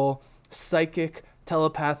level, psychic,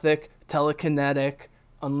 telepathic, telekinetic,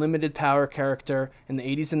 unlimited power character in the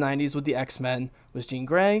 80s and 90s with the X-Men was Jean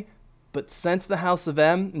Grey, but since the House of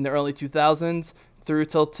M in the early 2000s through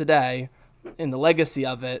till today, in the legacy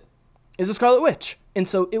of it, is a Scarlet Witch. And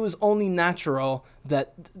so it was only natural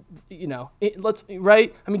that,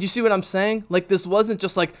 right? I mean, do you see what I'm saying? Like, this wasn't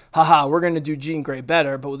just like, haha, we're going to do Jean Grey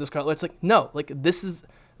better, but with the Scarlet Witch, like, no, like, this is,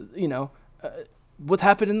 what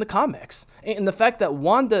happened in the comics. And the fact that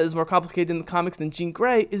Wanda is more complicated in the comics than Jean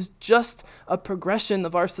Grey is just a progression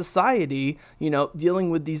of our society,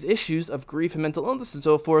 dealing with these issues of grief and mental illness and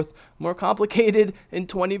so forth, more complicated in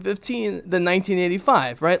 2015 than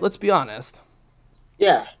 1985, right? Let's be honest.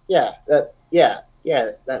 Yeah,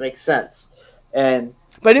 that makes sense.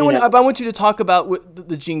 But I want you to talk about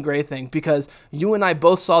the Jean Grey thing, because you and I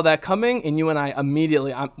both saw that coming, and you and I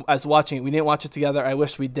immediately, I was watching it. We didn't watch it together. I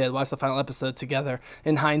wish we did. Watch the final episode together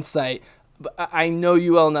in hindsight. But I know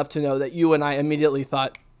you well enough to know that you and I immediately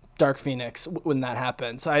thought Dark Phoenix when that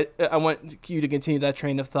happened. So I want you to continue that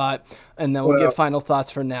train of thought, and then we'll give final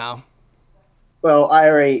thoughts for now. Well,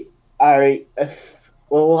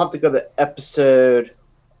 we'll have to go to episode.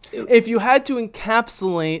 If you had to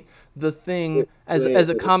encapsulate the thing as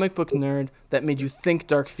a comic book nerd that made you think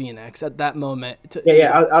Dark Phoenix at that moment.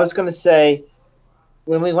 I was going to say,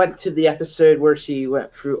 when we went to the episode where she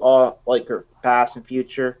went through all, like, her past and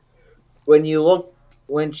future, when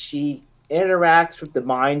she interacts with the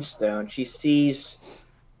Mind Stone, she sees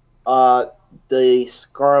the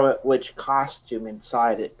Scarlet Witch costume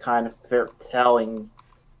inside it, kind of telling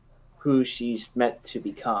who she's meant to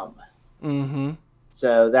become. Mm-hmm.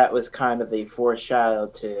 So that was kind of a foreshadow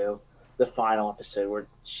to the final episode where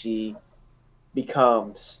she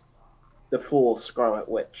becomes the full Scarlet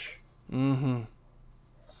Witch. Mm-hmm.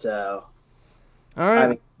 So, all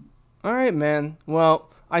right, all right, man. Well,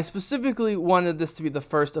 I specifically wanted this to be the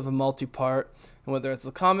first of a multi-part, and whether it's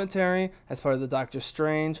the commentary as part of the Doctor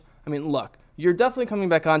Strange. I mean, look, you're definitely coming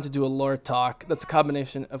back on to do a lore talk. That's a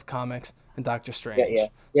combination of comics and Doctor Strange.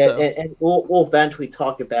 Yeah. So, and we'll eventually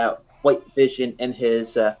talk about White Vision and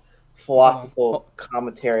his philosophical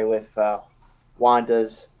commentary with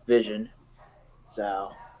Wanda's vision.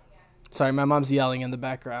 So, sorry, my mom's yelling in the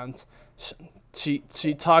background. She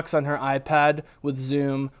talks on her iPad with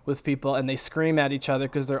Zoom with people, and they scream at each other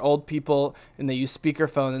because they're old people and they use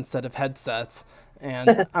speakerphone instead of headsets.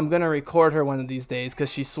 And I'm going to record her one of these days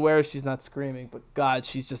because she swears she's not screaming, but God,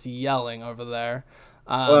 she's just yelling over there.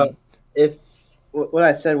 Well, if what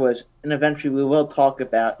I said was, and eventually we will talk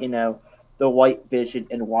about, the White Vision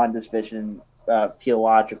and Wanda's vision,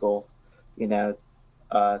 theological,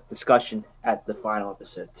 discussion at the final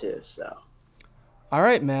episode too. So, all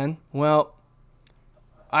right, man. Well,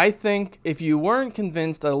 I think if you weren't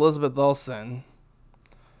convinced that Elizabeth Olsen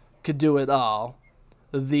could do it all,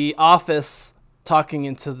 the Office talking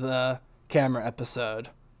into the camera episode,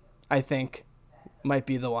 I think, might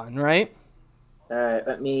be the one, right?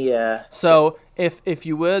 Let me. So, if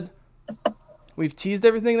you would, we've teased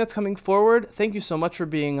everything that's coming forward. Thank you so much for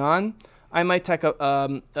being on. I might take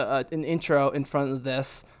an intro in front of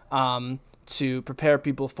this to prepare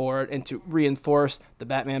people for it and to reinforce the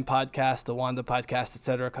Batman podcast, the Wanda podcast,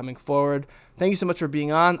 etc. coming forward. Thank you so much for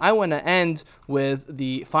being on. I want to end with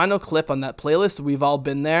the final clip on that playlist. We've all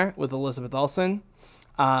been there with Elizabeth Olsen.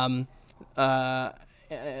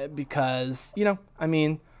 Because,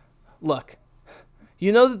 look,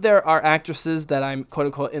 you know that there are actresses that I'm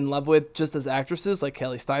quote-unquote in love with just as actresses, like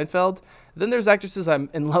Hailee Steinfeld. Then there's actresses I'm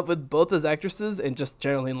in love with both as actresses and just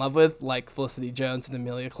generally in love with, like Felicity Jones and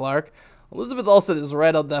Emilia Clarke. Elizabeth Olsen is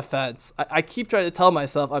right on that fence. I keep trying to tell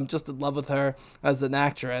myself I'm just in love with her as an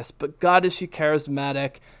actress, but God, is she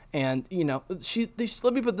charismatic. And,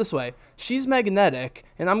 let me put it this way. She's magnetic,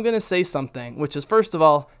 and I'm going to say something, which is, first of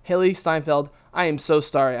all, Hailee Steinfeld, I am so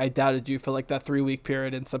sorry I doubted you for, that 3-week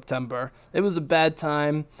period in September. It was a bad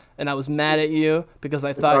time, and I was mad at you because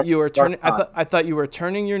I thought you were I thought you were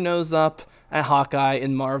turning your nose up at Hawkeye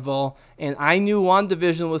in Marvel, and I knew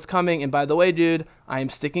WandaVision was coming. And by the way, dude, I am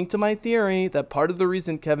sticking to my theory that part of the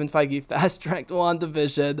reason Kevin Feige fast-tracked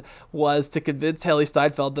WandaVision was to convince Hailee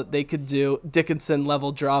Steinfeld that they could do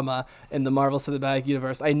Dickinson-level drama in the Marvel Cinematic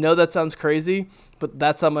Universe. I know that sounds crazy, but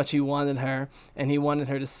that's how much he wanted her, and he wanted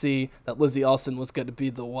her to see that Lizzie Olsen was going to be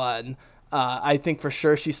the one. I think for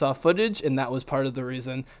sure she saw footage, and that was part of the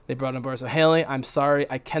reason they brought on board. So Hailee, I'm sorry.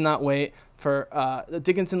 I cannot wait for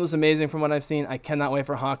Dickinson was amazing from what I've seen. I cannot wait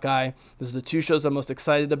for Hawkeye. Those are the two shows I'm most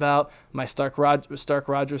excited about. My Stark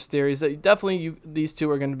Rogers theories that definitely these two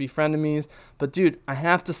are going to be frenemies. But dude, I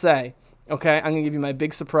have to say, okay, I'm going to give you my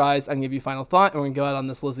big surprise. I'm going to give you final thought, and we're going to go out on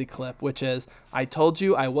this Lizzie clip, which is, I told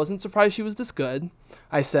you I wasn't surprised she was this good.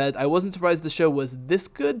 I said I wasn't surprised the show was this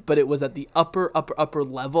good, but it was at the upper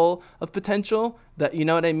level of potential. That, you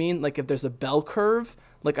know what I mean? Like if there's a bell curve,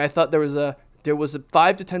 like I thought there was a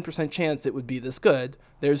 5 to 10% chance it would be this good.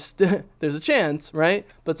 There's a chance, right?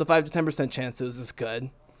 But it's a 5 to 10% chance it was this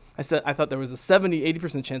good. I thought there was a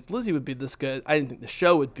 70-80% chance Lizzie would be this good. I didn't think the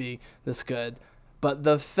show would be this good. But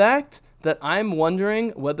the fact that I'm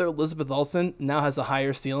wondering whether Elizabeth Olsen now has a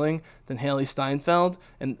higher ceiling than Hailee Steinfeld,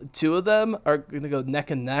 and the two of them are going to go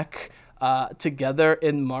neck and neck together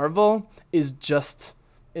in Marvel is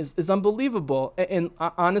unbelievable. And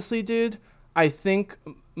honestly, dude, I think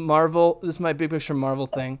Marvel, this is my big picture Marvel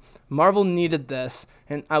thing, Marvel needed this.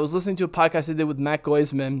 And I was listening to a podcast I did with Matt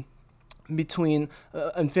Goisman between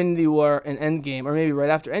Infinity War and Endgame, or maybe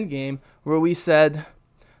right after Endgame, where we said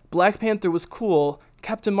Black Panther was cool,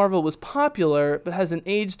 Captain Marvel was popular, but hasn't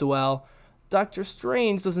aged well. Doctor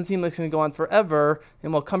Strange doesn't seem like it's going to go on forever,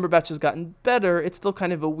 and while Cumberbatch has gotten better, it's still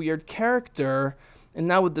kind of a weird character. And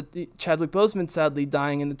now with the Chadwick Boseman sadly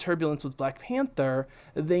dying in the turbulence with Black Panther,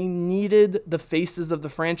 they needed the faces of the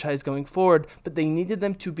franchise going forward, but they needed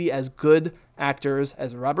them to be as good actors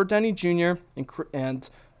as Robert Downey Jr. and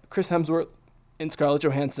Chris Hemsworth and Scarlett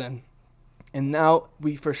Johansson. And now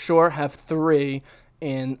we for sure have three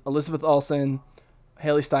in Elizabeth Olsen,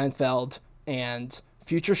 Hailee Steinfeld, and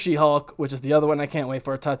future She-Hulk, which is the other one I can't wait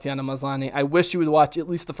for, Tatiana Maslany. I wish you would watch at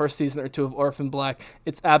least the first season or two of Orphan Black.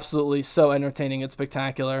 It's absolutely so entertaining and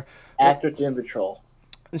spectacular. After Doom Patrol.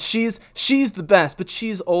 she's the best, but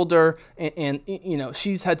she's older and you know,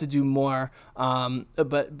 she's had to do more.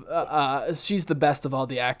 But she's the best of all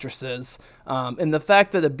the actresses. And the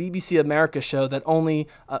fact that a BBC America show that only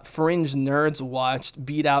fringe nerds watched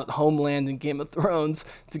beat out Homeland and Game of Thrones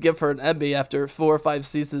to give her an Emmy after 4 or 5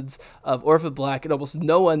 seasons of Orphan Black, and almost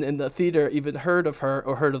no one in the theater even heard of her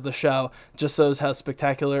or heard of the show, just shows how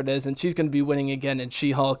spectacular it is. And she's going to be winning again in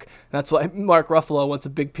She-Hulk. That's why Mark Ruffalo wants a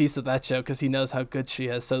big piece of that show, because he knows how good she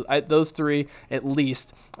is. So those 3 at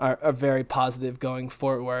least are very positive going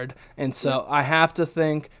forward. And so I have to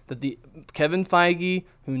think that the Kevin Feige,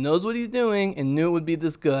 who knows what he's doing and knew it would be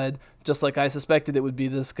this good, just like I suspected it would be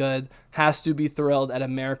this good, has to be thrilled at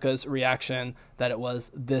America's reaction that it was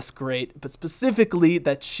this great, but specifically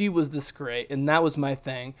that she was this great. And that was my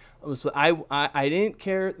thing. I didn't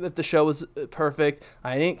care if the show was perfect.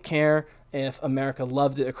 I didn't care if America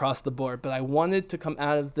loved it across the board, but I wanted to come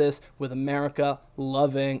out of this with America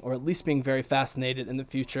loving, or at least being very fascinated in the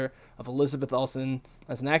future of Elizabeth Olsen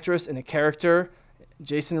as an actress and a character.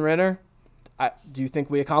 Jason Ritter, do you think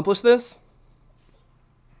we accomplished this?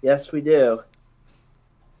 Yes, we do.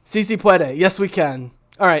 Si puede. Yes, we can.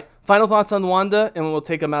 All right. Final thoughts on Wanda, and we'll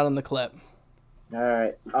take them out on the clip. All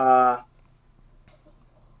right.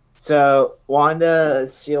 So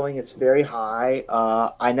Wanda's ceiling is very high.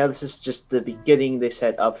 I know this is just the beginning, they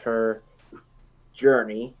said, of her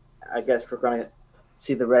journey. I guess we're going to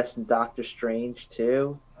see the rest in Doctor Strange,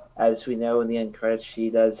 too. As we know in the end credits,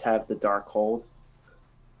 she does have the Darkhold.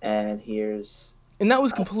 And that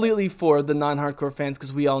was completely for the non-hardcore fans,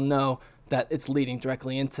 because we all know that it's leading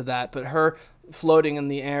directly into that. But her floating in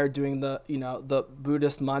the air doing the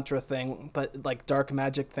Buddhist mantra thing, but like dark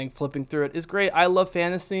magic thing, flipping through it, is great. I love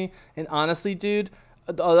fantasy, and honestly, dude,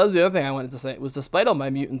 that was the other thing I wanted to say, was despite all my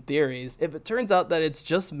mutant theories, if it turns out that it's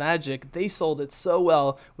just magic, they sold it so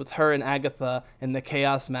well with her and Agatha and the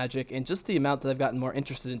chaos magic, and just the amount that I've gotten more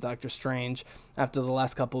interested in Doctor Strange after the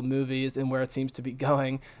last couple of movies and where it seems to be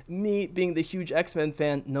going. Me being the huge X-Men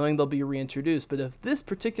fan, knowing they'll be reintroduced, but if this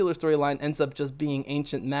particular storyline ends up just being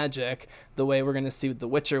ancient magic, the way we're going to see with The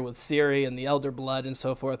Witcher with Ciri and the Elder Blood and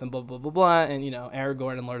so forth and blah, blah, blah, blah, and,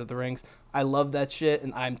 Aragorn and Lord of the Rings, I love that shit,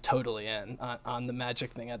 and I'm totally in on the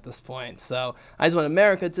magic thing at this point. So I just want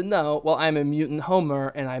America to know, well, I'm a mutant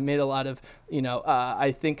Homer, and I made a lot of,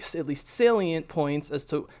 I think at least salient points as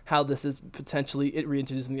to how this is potentially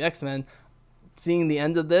reintroducing the X-Men. Seeing the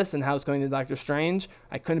end of this and how it's going to Doctor Strange,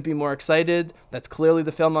 I couldn't be more excited. That's clearly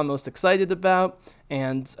the film I'm most excited about.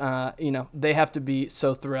 And, they have to be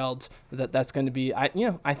so thrilled that that's going to be, I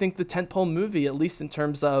think the tentpole movie, at least in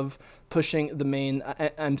terms of pushing the main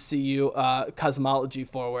MCU cosmology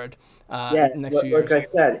forward next few years. Like I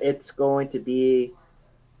said, it's going to be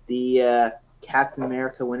the Captain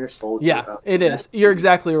America Winter Soldier. Yeah, it is. You're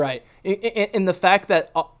exactly right. And the fact that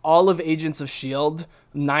all of Agents of S.H.I.E.L.D.,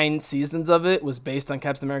 9 seasons of it, was based on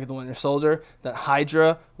Captain America the Winter Soldier, that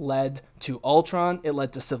Hydra led to Ultron, it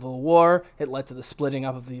led to Civil War, it led to the splitting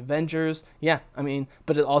up of the Avengers. Yeah,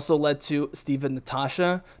 but it also led to Steve and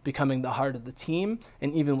Natasha becoming the heart of the team.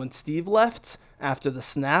 And even when Steve left, after the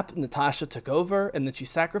snap, Natasha took over, and then she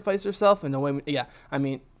sacrificed herself in a way. Yeah,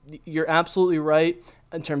 you're absolutely right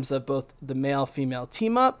in terms of both the male-female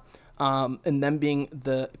team-up, and them being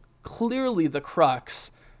clearly the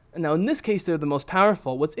crux. Now, in this case, they're the most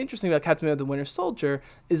powerful. What's interesting about Captain America the Winter Soldier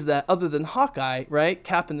is that other than Hawkeye, right,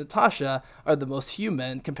 Cap and Natasha are the most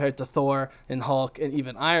human compared to Thor and Hulk and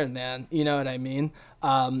even Iron Man. You know what I mean?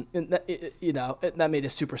 And that made a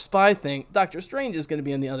super spy thing. Doctor Strange is going to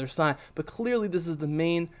be on the other side. But clearly this is the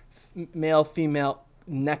main male-female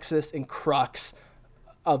nexus and crux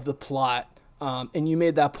of the plot. And you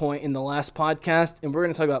made that point in the last podcast, and we're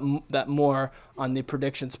going to talk about that more on the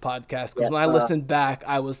predictions podcast. Because when I listened back,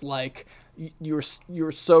 I was like, you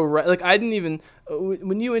were so right. Like, I didn't even,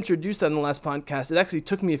 when you introduced that in the last podcast, it actually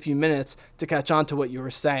took me a few minutes to catch on to what you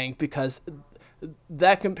were saying, because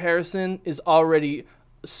that comparison is already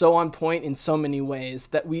so on point in so many ways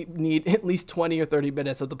that we need at least 20 or 30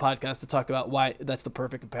 minutes of the podcast to talk about why that's the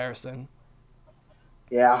perfect comparison.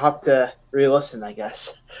 Yeah, I'll have to re-listen, I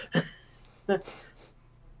guess.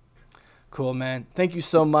 Cool, man. Thank you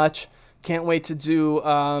so much. Can't wait to do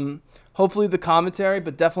hopefully the commentary,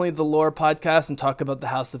 but definitely the lore podcast and talk about the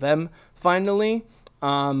House of M finally.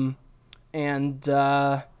 I want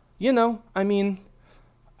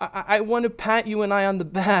to pat you and I on the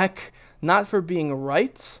back, not for being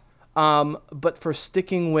right, but for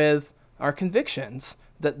sticking with our convictions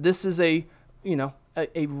that this is a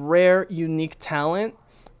rare, unique talent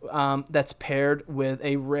that's paired with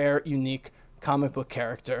a rare, unique comic book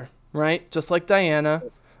character, right? Just like Diana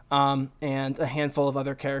and a handful of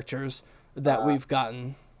other characters that we've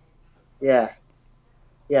gotten. Yeah,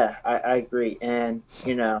 I agree. And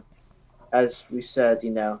as we said,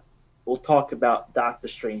 we'll talk about Doctor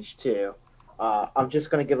Strange too. I'm just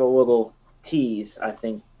gonna give a little tease, I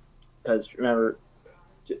think, because remember,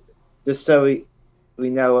 just so we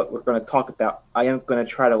know what we're going to talk about, I am going to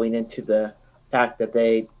try to lean into the fact that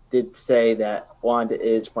they did say that Wanda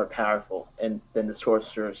is more powerful than the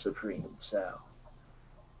Sorcerer Supreme. So.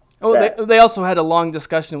 They also had a long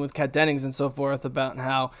discussion with Kat Dennings and so forth about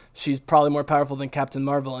how she's probably more powerful than Captain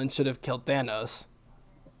Marvel and should have killed Thanos.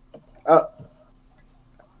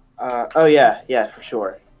 Yeah, for sure.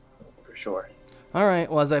 All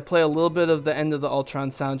right, well, as I play a little bit of the End of the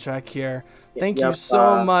Ultron soundtrack here, thank you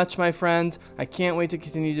so much, my friend. I can't wait to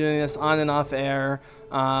continue doing this on and off air.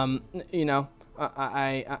 I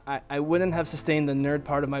wouldn't have sustained the nerd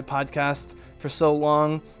part of my podcast for so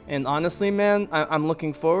long. And honestly, man, I'm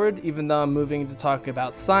looking forward, even though I'm moving to talk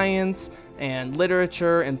about science and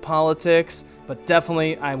literature and politics. But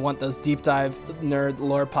definitely, I want those deep dive nerd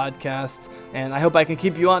lore podcasts. And I hope I can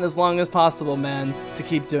keep you on as long as possible, man, to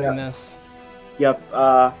keep doing this. Yep.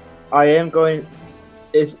 I am going.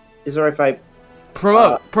 Is it alright if I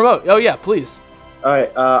promote? Oh yeah, please. All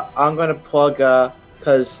right. I'm gonna plug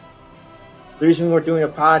because the reason we're doing a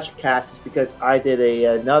podcast is because I did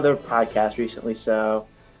another podcast recently. So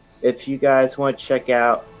if you guys want to check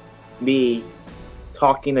out me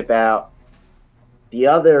talking about the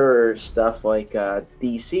other stuff like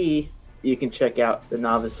DC, you can check out the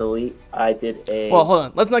Novice Elite. I did a. Well, hold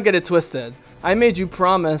on. Let's not get it twisted. I made you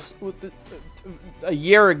promise a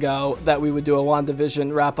year ago that we would do a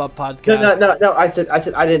WandaVision wrap-up podcast. No. I said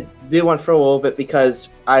I didn't do one for a little bit because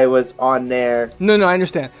I was on there. No, I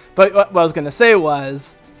understand. But what I was going to say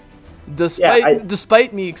was,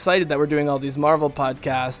 despite me excited that we're doing all these Marvel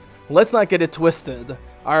podcasts, let's not get it twisted.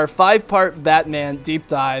 Our 5-part Batman deep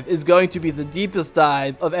dive is going to be the deepest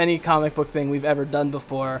dive of any comic book thing we've ever done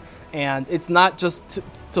before. And it's not just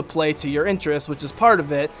to play to your interest, which is part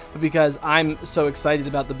of it, but because I'm so excited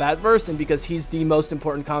about the Batverse and because he's the most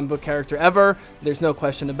important comic book character ever. There's no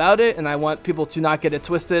question about it, and I want people to not get it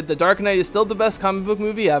twisted. The Dark Knight is still the best comic book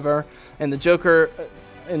movie ever, and the Joker,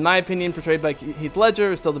 in my opinion, portrayed by Heath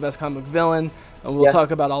Ledger, is still the best comic book villain, and we'll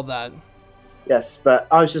talk about all that. Yes, but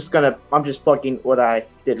I'm just plugging what I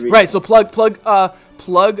did recently. Right, so plug the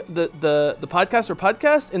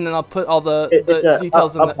podcast, and then I'll put all the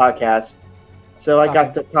details in the podcast. So I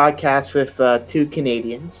got the podcast with 2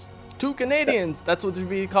 Canadians. 2 Canadians, that's what it would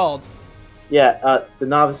be called. Yeah, the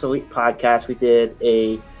Novice Elite podcast. We did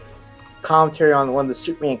a commentary on one of the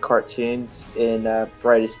Superman cartoons in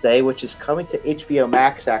Brightest Day, which is coming to HBO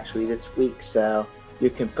Max actually this week. So you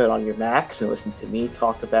can put on your Max and listen to me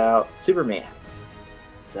talk about Superman.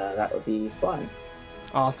 So that would be fun.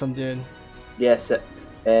 Awesome, dude. Yes,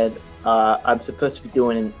 and I'm supposed to be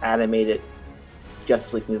doing an animated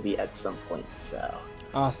Justice League movie at some point. So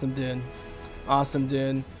awesome, dude.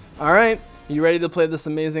 All right, you ready to play this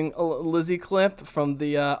amazing Lizzie clip from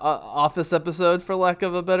the Office episode, for lack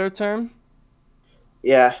of a better term?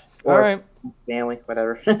 Yeah. All right. Family,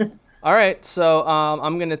 whatever. All right, so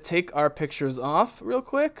I'm gonna take our pictures off real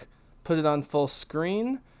quick, put it on full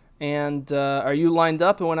screen, and are you lined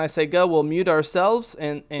up? And when I say go, we'll mute ourselves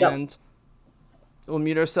and Yep. We'll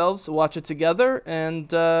mute ourselves, watch it together, and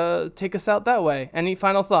take us out that way. Any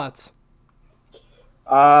final thoughts?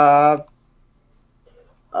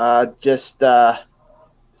 Just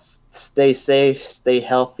stay safe, stay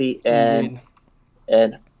healthy, and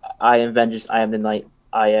I am vengeance. I am the night.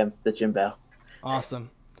 I am the Jimbo.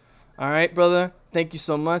 Awesome. All right, brother. Thank you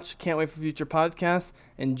so much. Can't wait for future podcasts.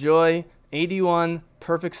 Enjoy 81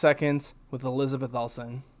 perfect seconds with Elizabeth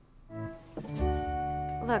Olsen.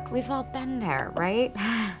 Look, we've all been there, right?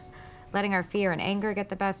 Letting our fear and anger get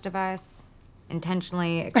the best of us.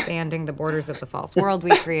 Intentionally expanding the borders of the false world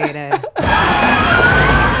we created.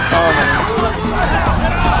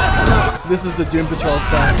 This is the Doom Patrol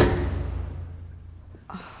stuff.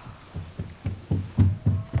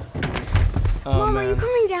 Mom, are you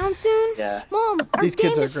coming down soon? Yeah. Mom, these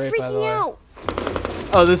kids are great, by the way. Out.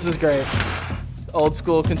 Oh, this is great. Old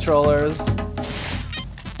school controllers.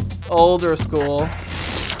 Older school.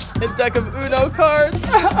 A deck of Uno cards.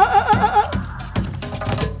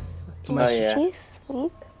 She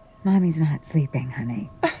sleep? Mommy's not sleeping,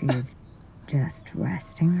 honey. She's just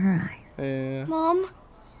resting her eyes. Yeah. Mom,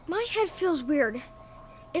 my head feels weird.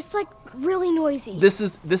 It's like really noisy. This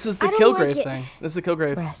is the Kilgrave thing. This is the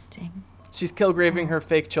Kilgrave. Resting. She's Kilgraving her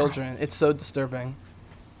fake children. It's so disturbing.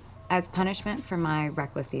 As punishment for my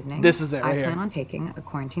reckless evening, this is it right I plan here. on taking a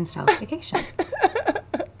quarantine-style staycation.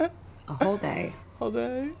 A whole day. All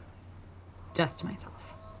day. Just to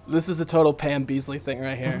myself. This is a total Pam Beasley thing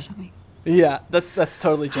right here. Show me. Yeah, that's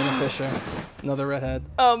totally Jenna Fisher. Another redhead.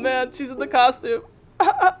 Oh man, she's in the costume.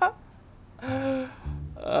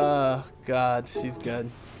 Oh God, she's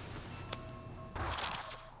good.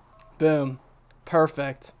 Boom.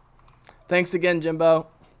 Perfect. Thanks again, Jimbo.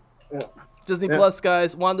 Yeah. Disney Plus,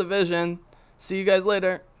 guys. WandaVision. See you guys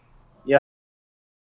later.